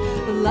way.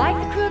 But like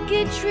the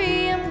crooked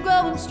tree, I'm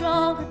growing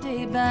stronger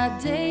day by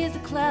day as the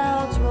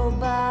clouds roll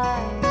by.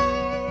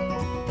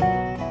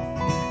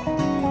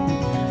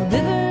 A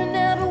river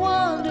never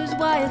wonders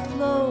why it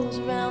flows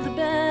around the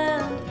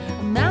bend.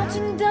 A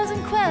mountain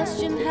doesn't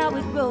question how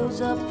it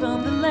rose up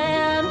from the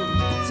land.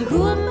 So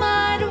who am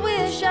I to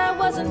wish I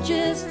wasn't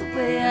just the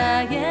way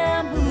I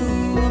am?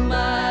 Who am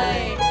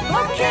I?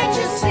 Oh, can't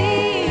you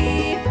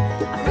see a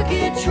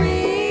crooked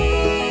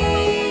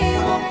tree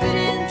won't fit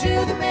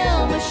into the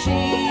mill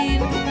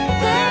machine?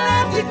 They're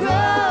left to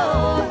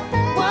grow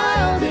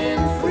wild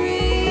and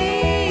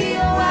free.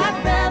 Oh, I'd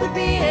rather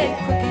be a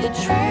crooked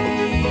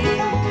tree.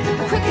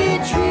 A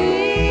crooked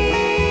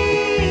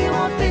tree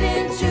won't fit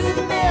into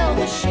the mill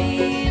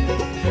machine.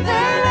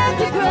 They're left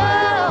to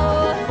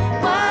grow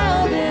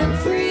wild and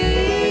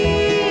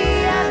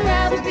free. I'd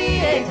rather be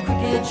a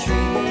crooked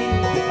tree.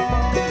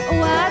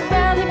 Oh, I'd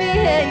rather be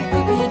a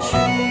crooked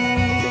tree.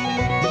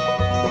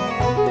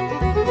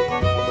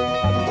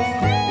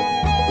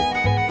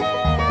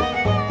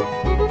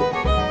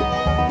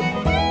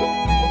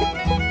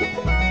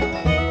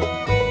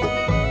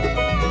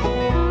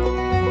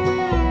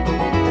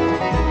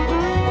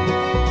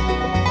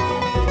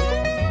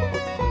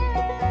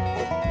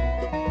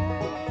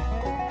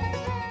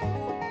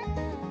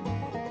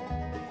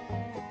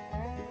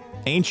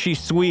 Ain't She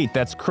Sweet?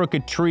 That's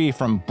Crooked Tree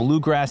from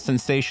bluegrass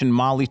sensation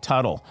Molly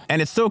Tuttle.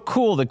 And it's so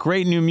cool that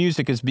great new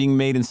music is being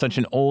made in such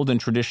an old and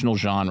traditional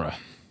genre.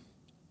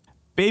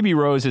 Baby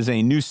Rose is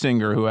a new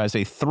singer who has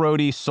a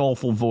throaty,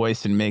 soulful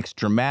voice and makes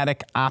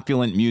dramatic,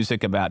 opulent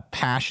music about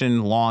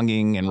passion,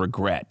 longing, and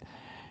regret.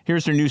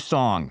 Here's her new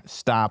song,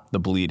 Stop the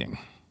Bleeding.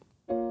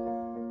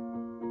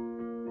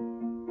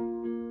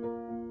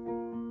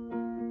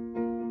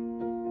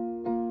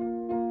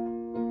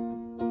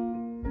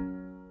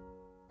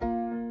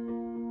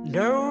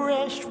 No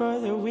rest for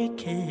the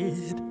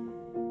wicked,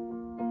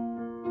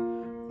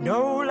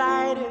 no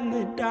light in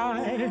the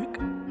dark,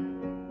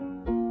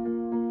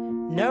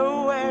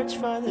 no words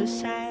for the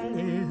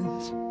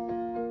silence,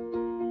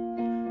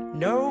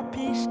 no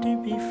peace to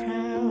be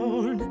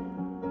found.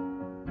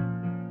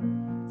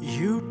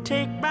 You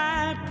take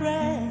my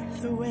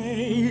breath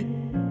away,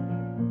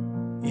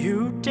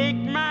 you take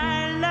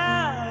my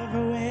love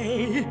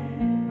away,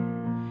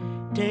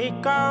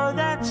 take all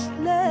that's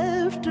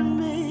left of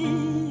me.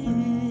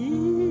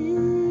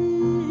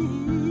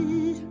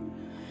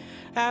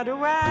 How do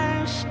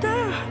I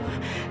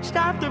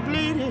stop the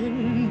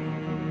bleeding?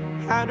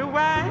 How do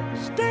I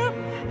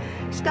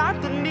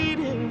stop the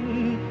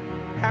needing?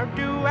 How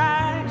do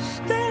I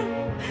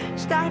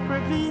stop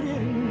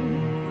repeating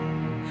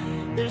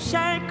the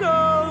cycle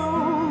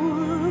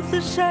of the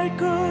the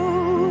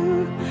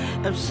cycle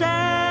of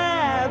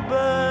sabotage.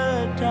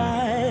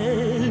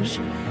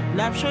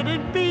 Life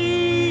shouldn't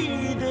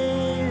be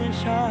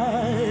this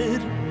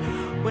hard.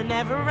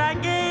 Whenever I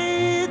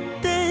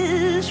get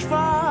this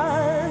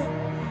far,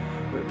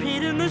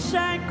 repeating the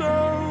cycle,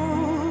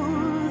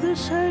 the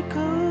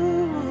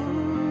cycle.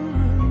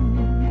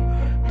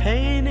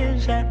 Pain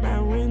is at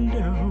my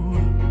window.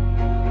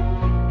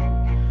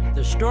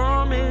 The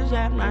storm is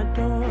at my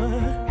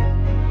door.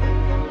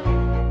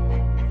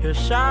 Your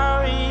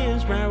sorry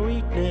is my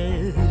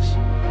weakness.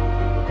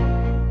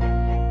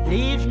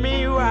 Leaves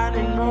me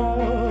wanting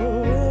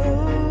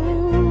more.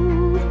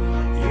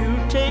 You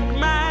take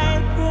my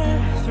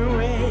breath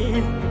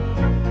away.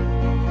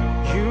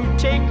 You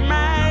take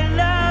my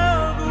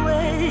love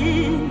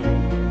away.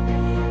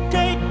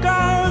 Take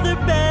all the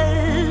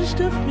best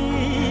of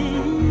me.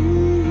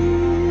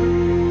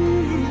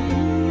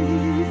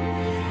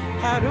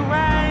 How do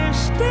I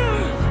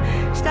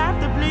stop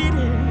the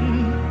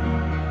bleeding?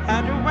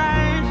 How do I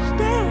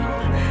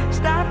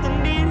stop the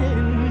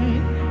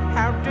needing?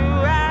 How do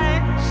I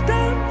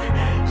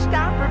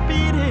stop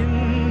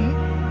repeating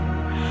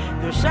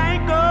the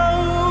cycle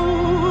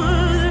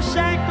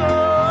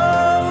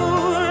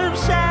of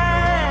sabotage?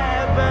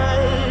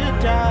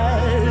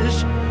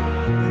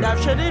 Love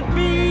shouldn't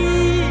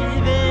be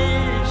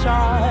this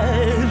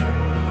hard.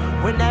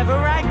 Whenever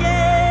I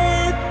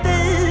get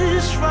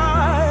this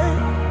far,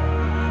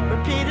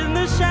 repeating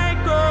the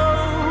cycle,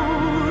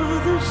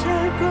 the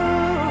cycle.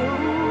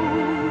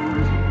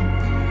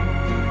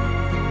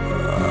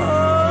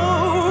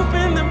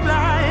 Open the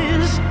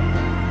blinds.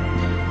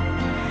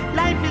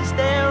 Life is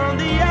there on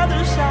the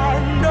other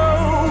side.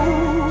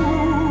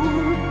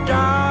 No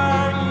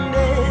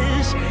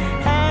darkness.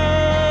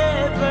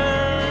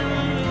 Heaven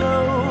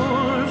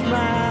knows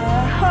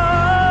my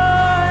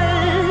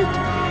heart.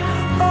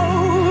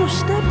 Oh,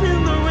 step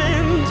in the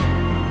wind.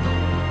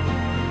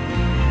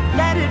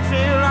 Let it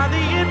fill all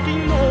the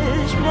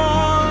emptiness.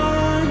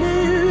 Morning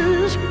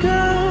is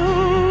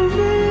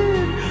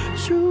coming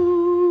soon.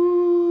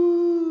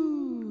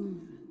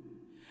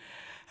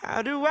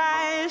 How do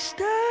I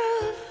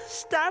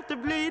stop the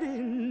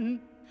bleeding?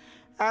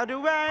 How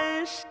do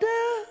I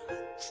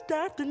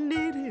stop the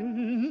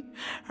needing?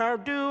 How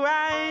do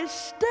I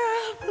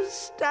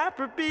stop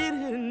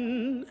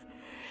repeating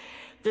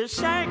the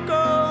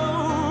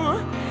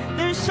cycle,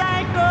 the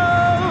cycle?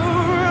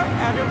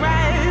 How do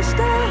I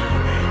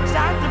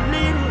stop the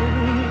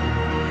bleeding?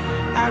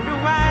 How do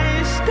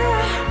I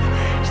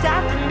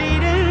stop the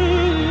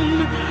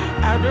needing?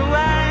 How do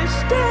I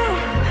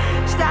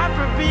stop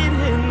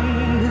repeating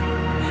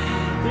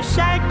the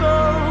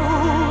cycle,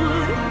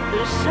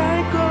 the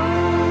cycle?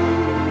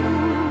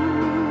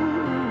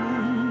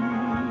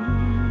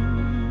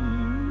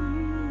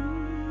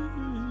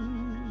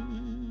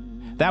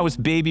 That was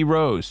Baby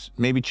Rose,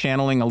 maybe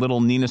channeling a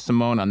little Nina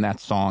Simone on that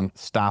song,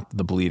 Stop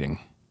the Bleeding.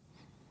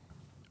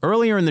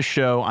 Earlier in the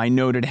show, I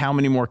noted how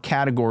many more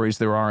categories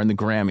there are in the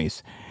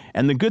Grammys.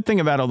 And the good thing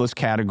about all those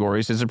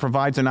categories is it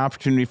provides an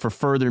opportunity for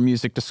further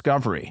music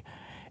discovery.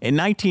 In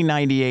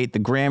 1998, the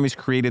Grammys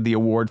created the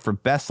award for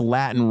Best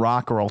Latin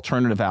Rock or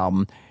Alternative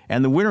Album,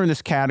 and the winner in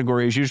this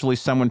category is usually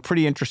someone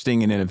pretty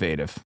interesting and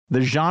innovative.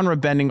 The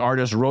genre-bending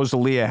artist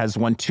Rosalía has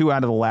won 2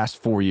 out of the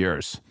last 4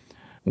 years.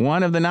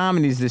 One of the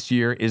nominees this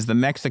year is the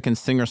Mexican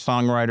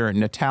singer-songwriter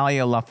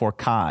Natalia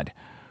Lafourcade,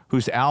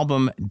 whose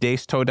album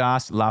Des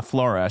Todas las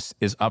Flores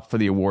is up for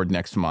the award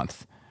next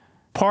month.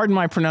 Pardon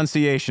my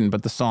pronunciation,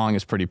 but the song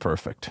is pretty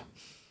perfect.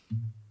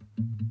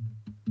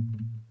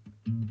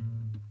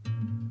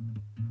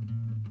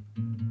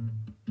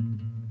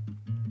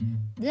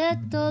 De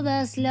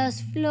todas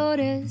las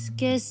flores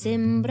que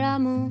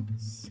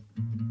sembramos,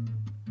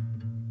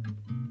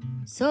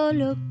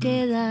 solo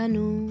quedan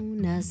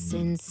unas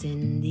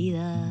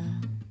encendidas.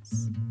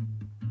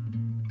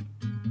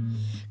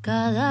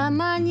 Cada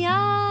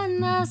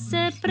mañana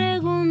se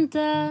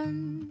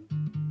preguntan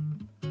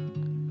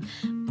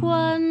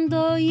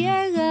 ¿cuándo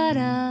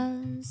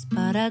llegarás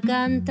para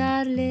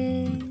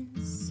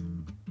cantarles?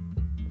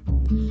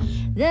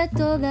 De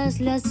todas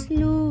las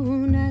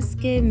lunas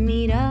que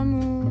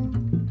miramos,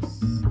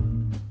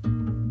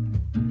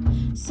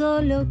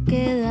 solo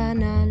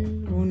quedan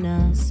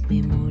algunas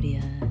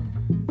memorias.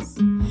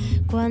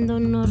 Cuando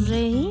nos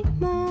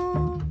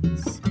reímos,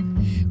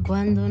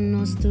 cuando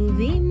nos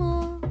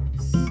tuvimos,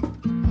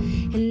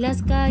 en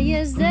las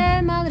calles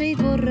de Madrid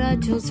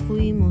borrachos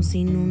fuimos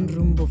sin un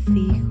rumbo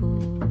fijo.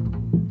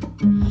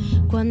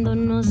 Cuando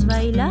nos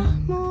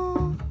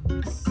bailamos,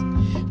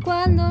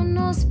 cuando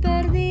nos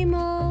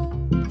perdimos,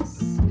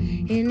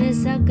 en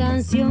esa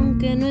canción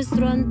que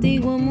nuestro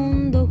antiguo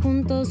mundo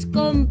juntos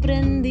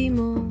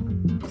comprendimos.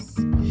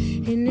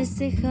 En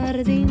ese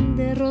jardín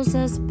de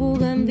rosas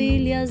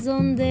bugambilias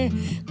donde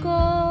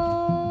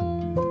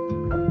compartimos.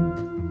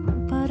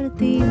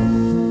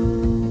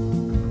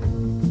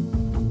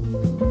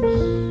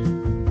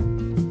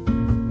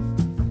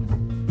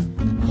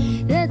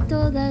 De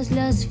todas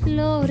las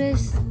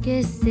flores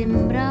que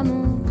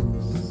sembramos,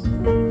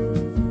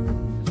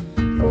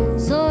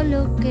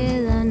 solo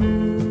quedan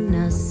unas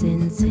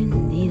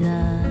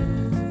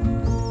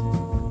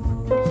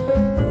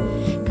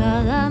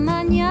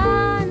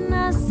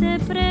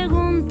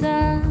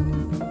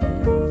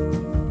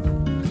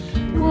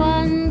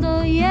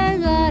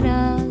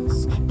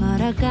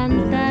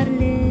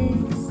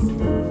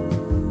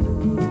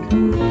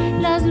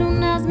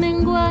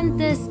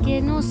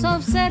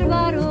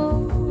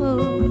observaron.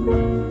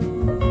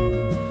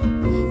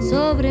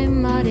 Sobre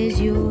mares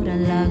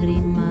lloran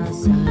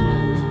lágrimas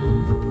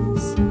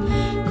sagradas,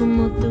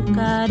 como tu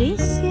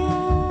caricia,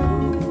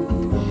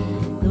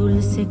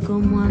 dulce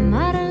como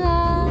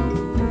amarga.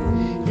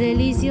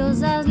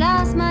 Deliciosas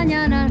las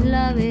mañanas,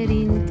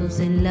 laberintos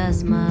en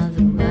las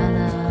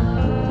madrugadas,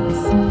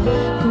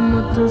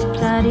 como tus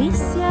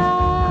caricias,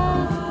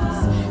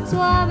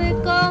 suave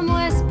como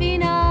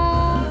espina.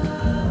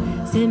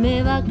 Se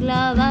me va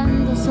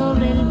clavando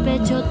sobre el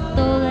pecho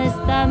toda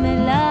esta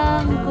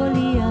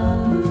melancolía.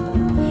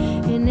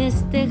 En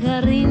este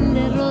jardín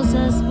de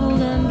rosas,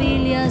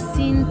 bugambilias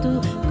sin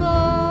tu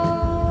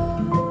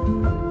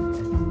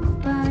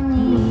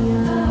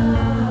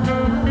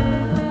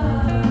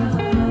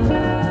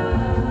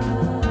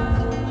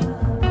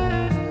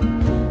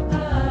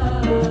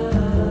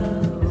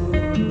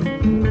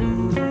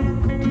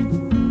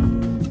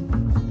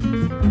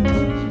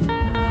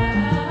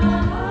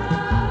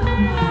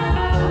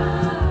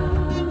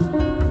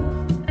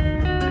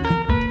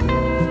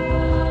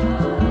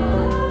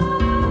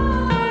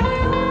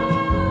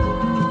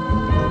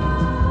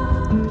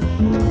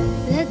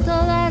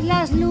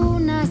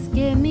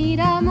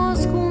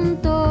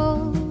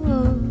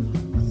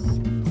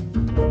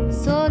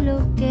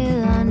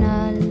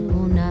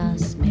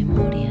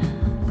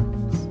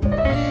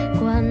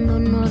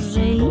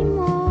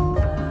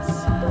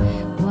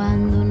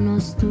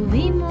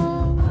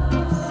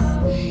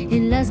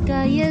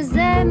calles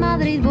de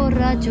Madrid,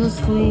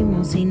 borrachos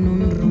fuimos sin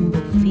un rumbo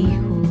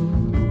fijo.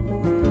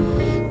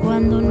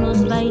 Cuando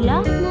nos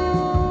bailamos,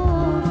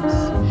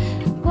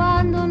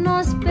 cuando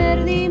nos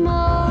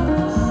perdimos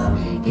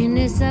en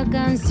esa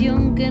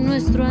canción que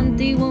nuestro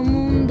antiguo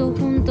mundo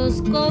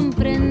juntos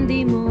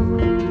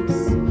comprendimos.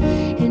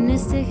 En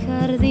ese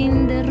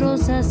jardín de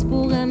rosas,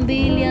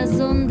 bugambilias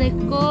donde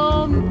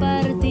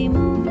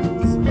compartimos.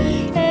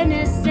 En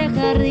ese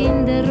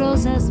jardín de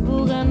rosas,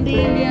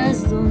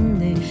 bugambilias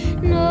donde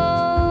nos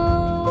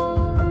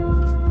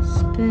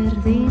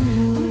perdimos.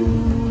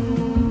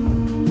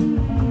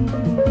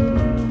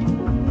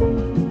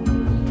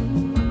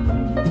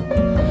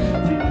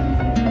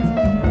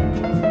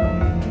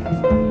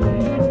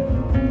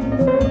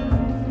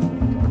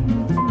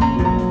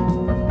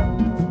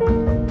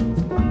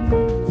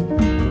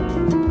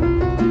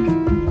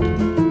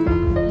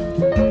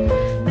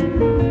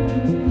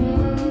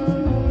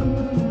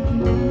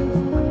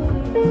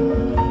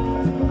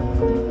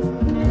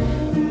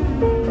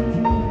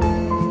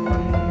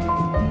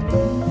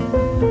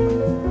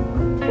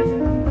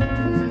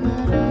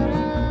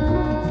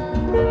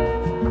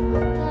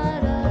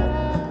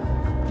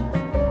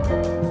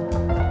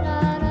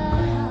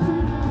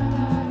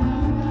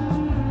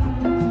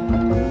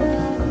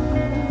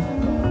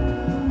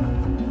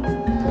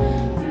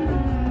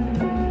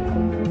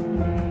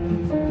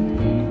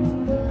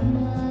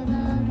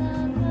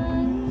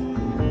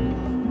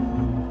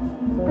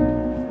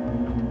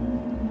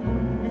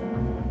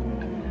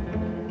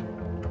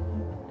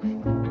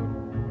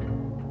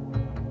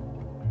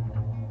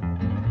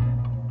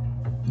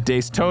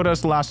 Des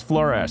todas las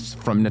flores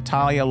from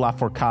Natalia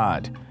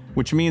Lafourcade,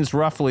 which means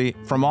roughly,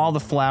 from all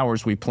the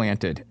flowers we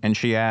planted, and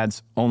she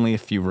adds, only a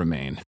few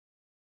remain.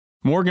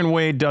 Morgan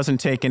Wade doesn't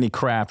take any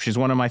crap. She's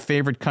one of my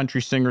favorite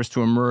country singers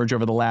to emerge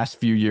over the last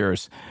few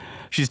years.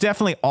 She's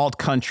definitely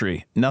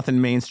alt-country, nothing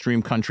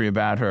mainstream country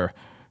about her.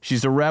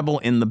 She's a rebel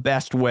in the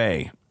best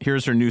way.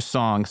 Here's her new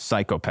song,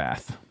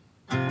 Psychopath.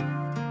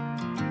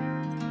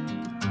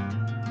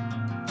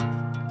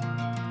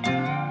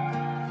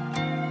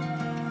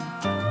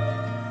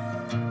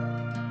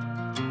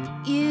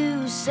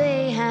 You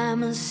say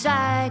I'm a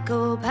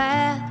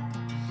psychopath,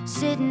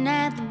 sitting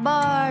at the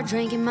bar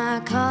drinking my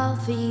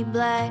coffee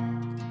black.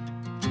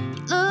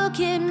 Look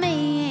at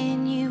me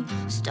and you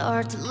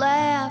start to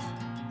laugh.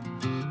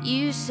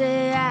 You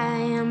say I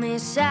am a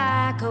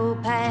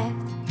psychopath.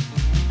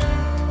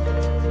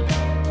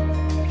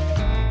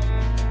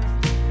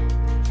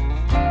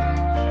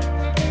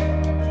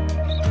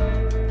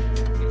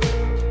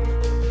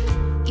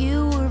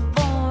 You were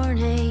born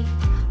a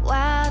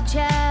wild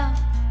child,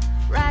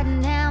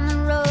 riding down the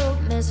road,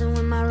 messing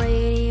with my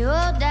radio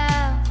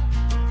dial.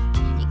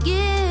 You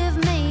give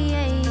me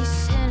a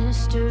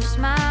sinister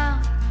smile.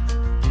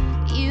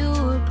 You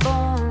were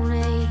born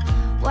a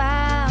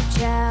wild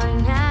child,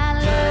 and I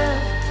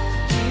love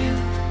you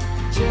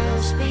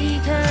just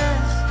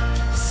because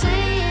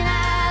saying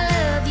I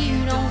love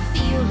you don't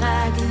feel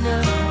like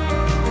enough.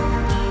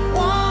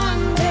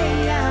 One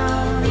day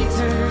I'll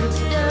return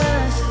to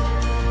dust.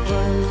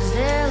 Was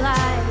there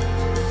life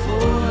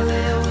before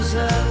there was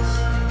us?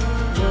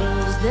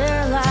 Was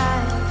there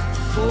life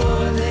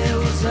before there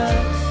was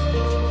us?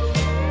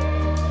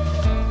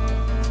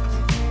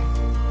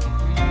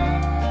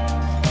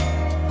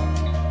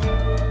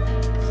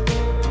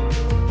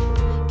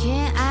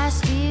 Can't I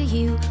steal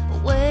you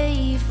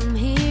away from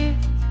here?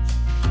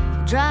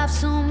 Drive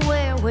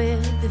somewhere where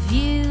the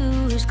view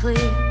is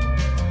clear.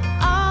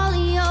 All of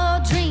your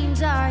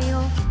dreams are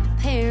your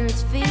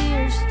parents'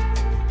 fears.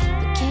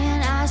 But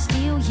can I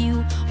steal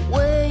you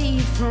away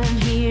from from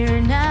here,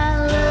 and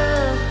I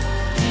love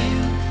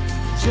you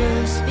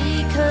just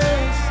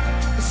because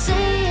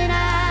saying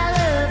I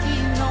love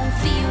you don't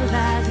feel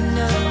like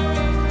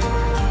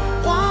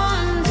enough.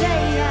 One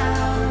day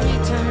I'll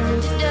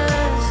return to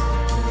dust.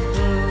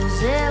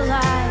 Was there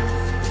life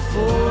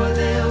before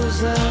there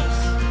was us?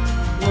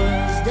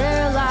 Was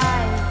there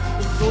life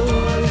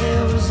before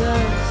there was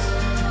us?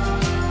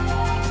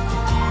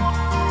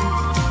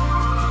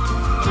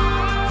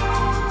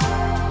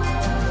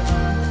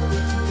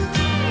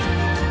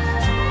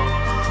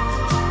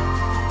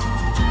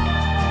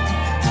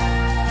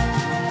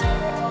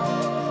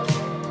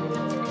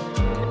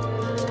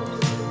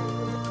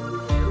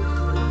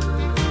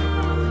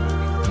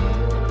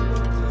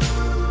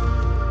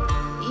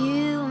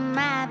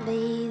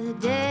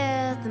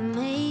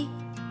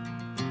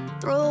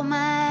 Throw my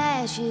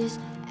ashes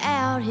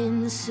out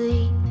in the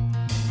sea.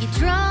 You're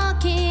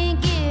drunk and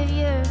give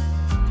your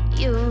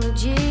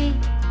eulogy.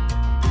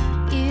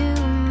 You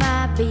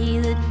might be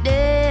the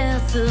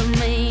death of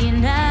me,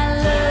 and I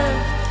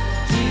love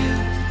you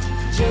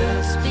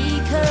just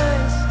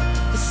because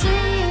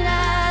saying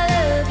I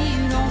love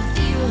you don't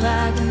feel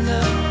like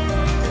enough.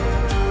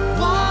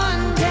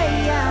 One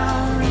day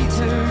I'll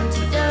return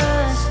to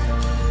dust.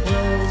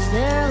 Was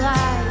there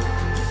life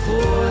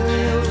before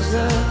there was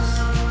us?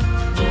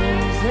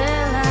 Was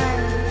there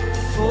life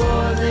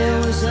before there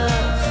was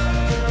us?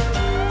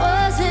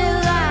 Was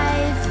there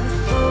life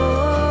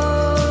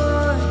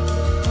before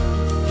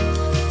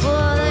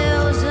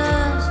there was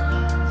us?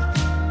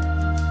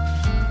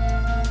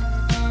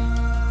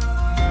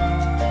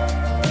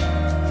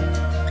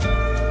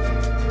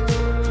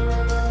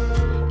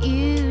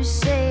 You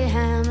say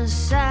I'm a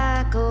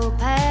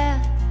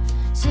psychopath,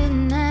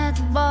 sitting at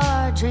the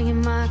bar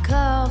drinking my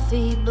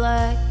coffee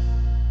black.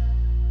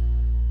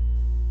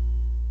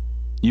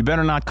 You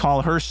better not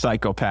call her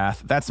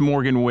psychopath. That's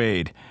Morgan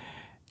Wade.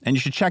 And you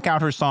should check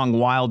out her song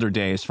Wilder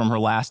Days from her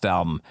last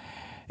album.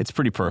 It's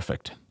pretty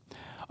perfect.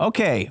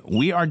 Okay,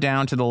 we are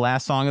down to the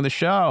last song of the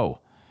show.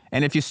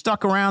 And if you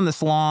stuck around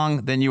this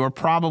long, then you are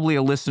probably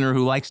a listener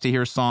who likes to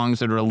hear songs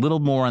that are a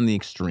little more on the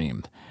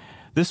extreme.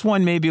 This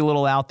one may be a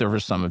little out there for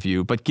some of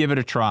you, but give it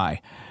a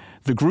try.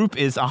 The group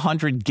is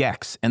 100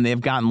 Gex, and they've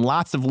gotten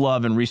lots of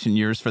love in recent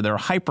years for their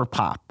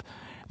hyperpop.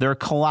 Their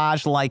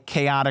collage-like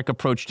chaotic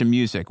approach to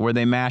music, where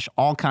they mash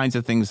all kinds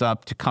of things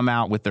up to come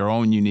out with their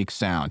own unique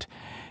sound.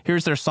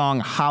 Here's their song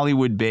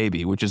Hollywood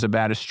Baby, which is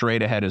about as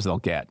straight ahead as they'll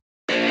get.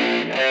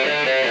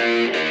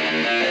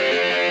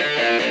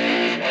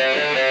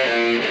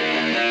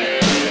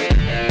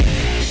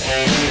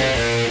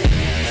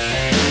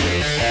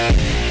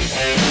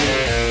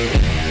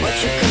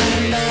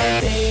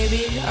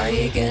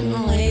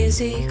 Getting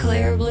lazy,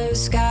 clear blue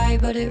sky,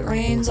 but it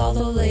rains all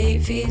the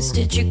late fees.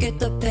 Did you get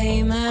the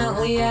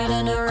payment? We had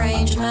an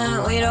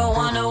arrangement. We don't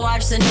want to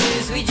watch the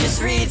news, we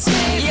just read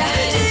statements.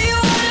 Yeah, do you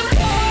want to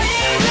party?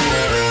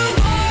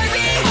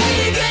 Barbie? Are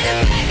you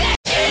gonna back that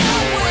shit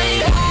up when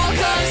it all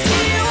comes to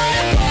you? Want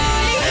to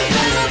party?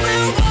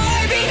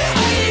 Barbie?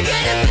 Are you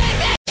gonna back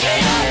that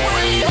shit up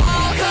when it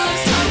all comes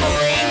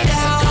tumbling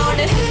down?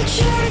 Gonna hit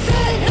your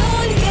fit, no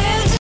one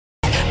gives a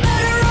shit.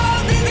 Better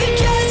off if you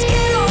just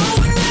get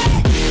over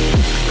it.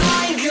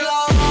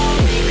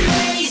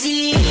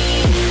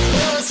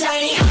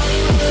 Tiny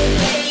Hollywood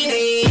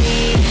baby,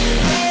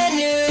 brand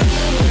new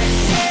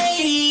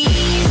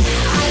Mercedes.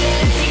 I'm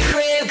in the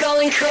crib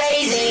going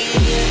crazy.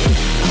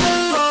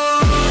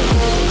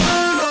 Ooh,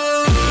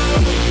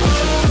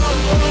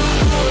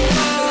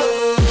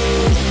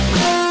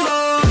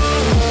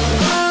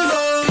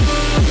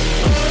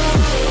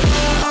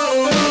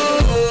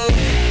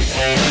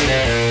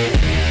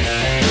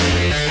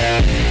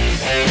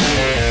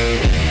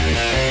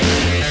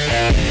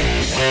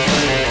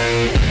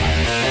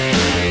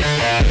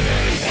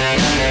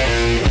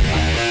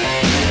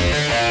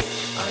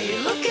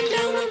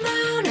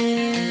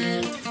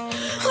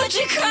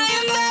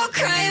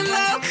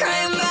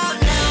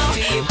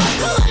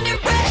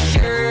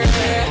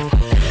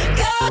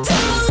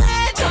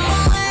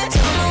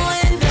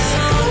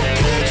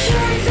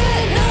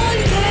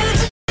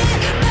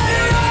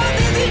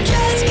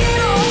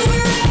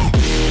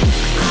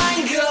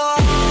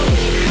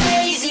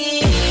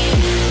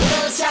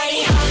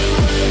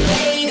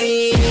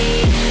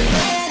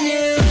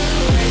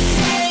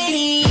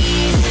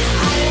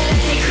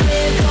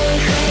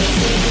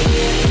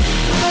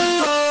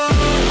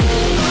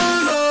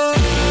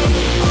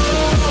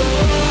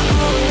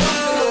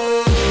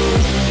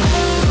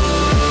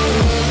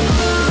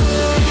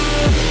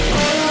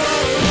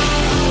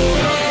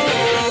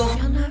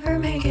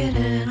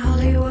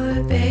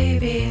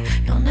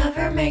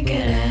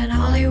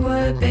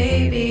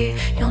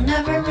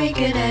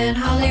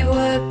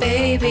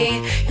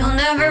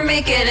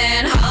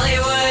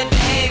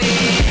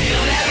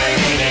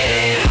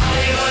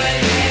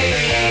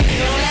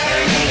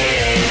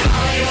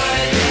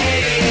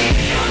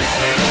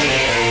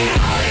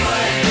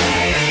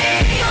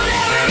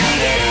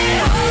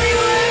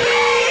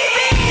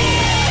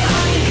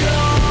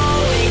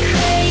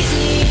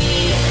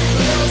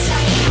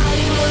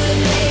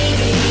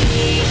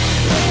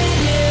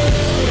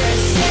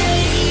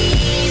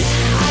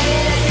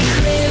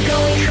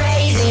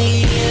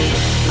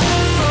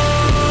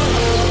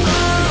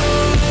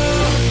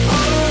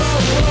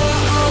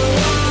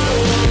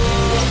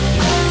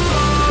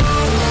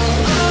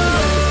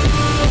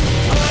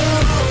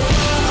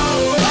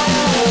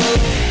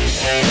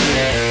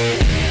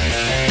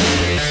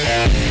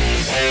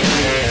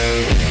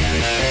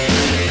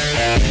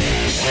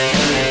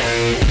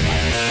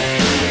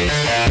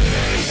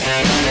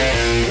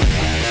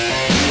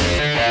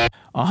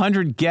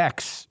 100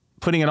 Gex,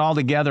 putting it all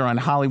together on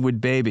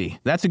Hollywood Baby.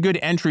 That's a good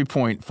entry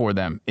point for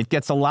them. It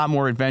gets a lot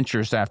more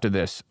adventurous after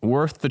this.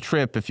 Worth the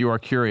trip if you are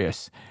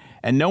curious.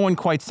 And no one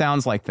quite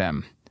sounds like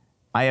them.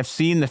 I have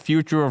seen the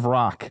future of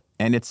rock,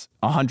 and it's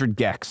 100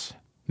 Gex.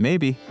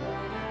 Maybe.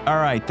 All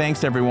right,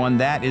 thanks everyone.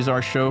 That is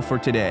our show for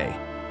today.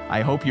 I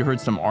hope you heard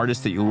some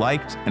artists that you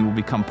liked and will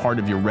become part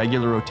of your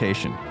regular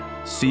rotation.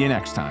 See you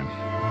next time.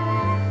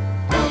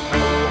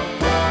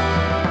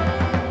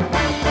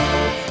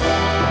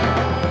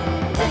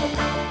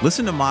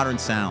 Listen to Modern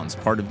Sounds,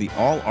 part of the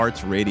All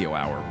Arts Radio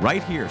Hour,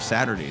 right here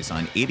Saturdays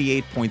on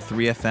 88.3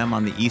 FM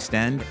on the East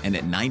End and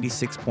at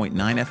 96.9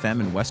 FM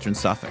in Western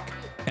Suffolk.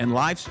 And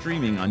live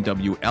streaming on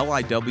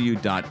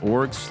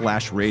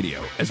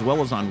WLIW.org/radio, as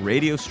well as on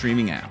radio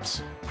streaming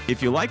apps.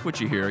 If you like what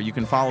you hear, you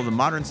can follow the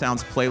Modern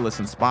Sounds playlist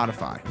on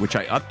Spotify, which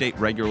I update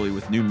regularly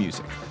with new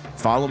music.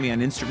 Follow me on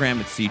Instagram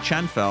at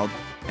Chenfeld,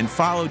 and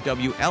follow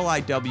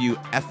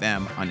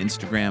WLIW-FM on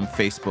Instagram,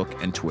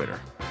 Facebook, and Twitter.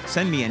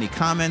 Send me any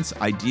comments,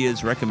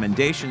 ideas,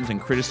 recommendations, and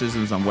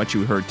criticisms on what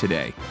you heard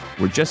today.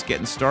 We're just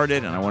getting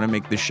started, and I want to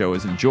make this show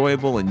as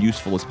enjoyable and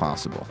useful as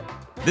possible.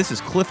 This is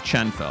Cliff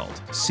Chenfeld.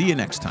 See you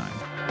next time.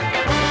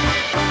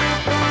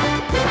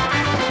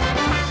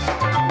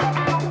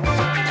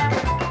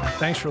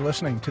 Thanks for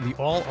listening to the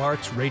All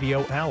Arts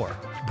Radio Hour,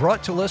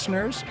 brought to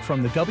listeners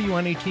from the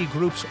WNET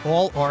Group's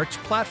All Arts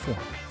platform.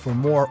 For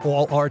more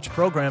All Arts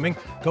programming,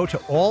 go to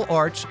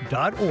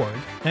allarts.org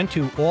and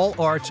to All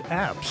Arts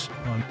apps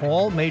on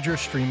all major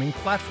streaming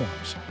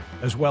platforms,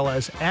 as well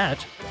as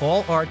at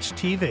All Arts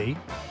TV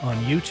on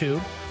YouTube,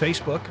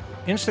 Facebook,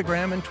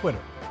 Instagram, and Twitter.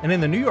 And in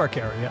the New York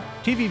area,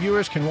 TV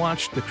viewers can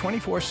watch the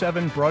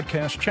 24/7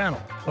 broadcast channel.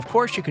 Of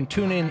course, you can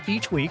tune in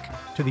each week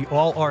to the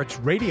All Arts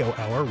Radio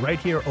Hour right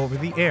here over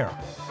the air,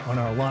 on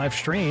our live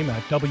stream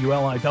at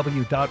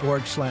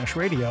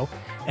WLIW.org/radio,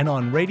 and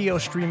on radio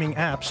streaming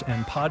apps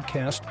and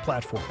podcast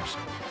platforms.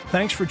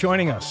 Thanks for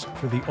joining us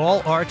for the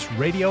All Arts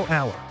Radio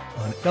Hour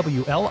on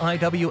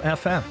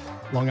WLIW-FM,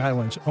 Long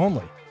Island's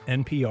only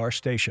NPR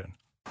station.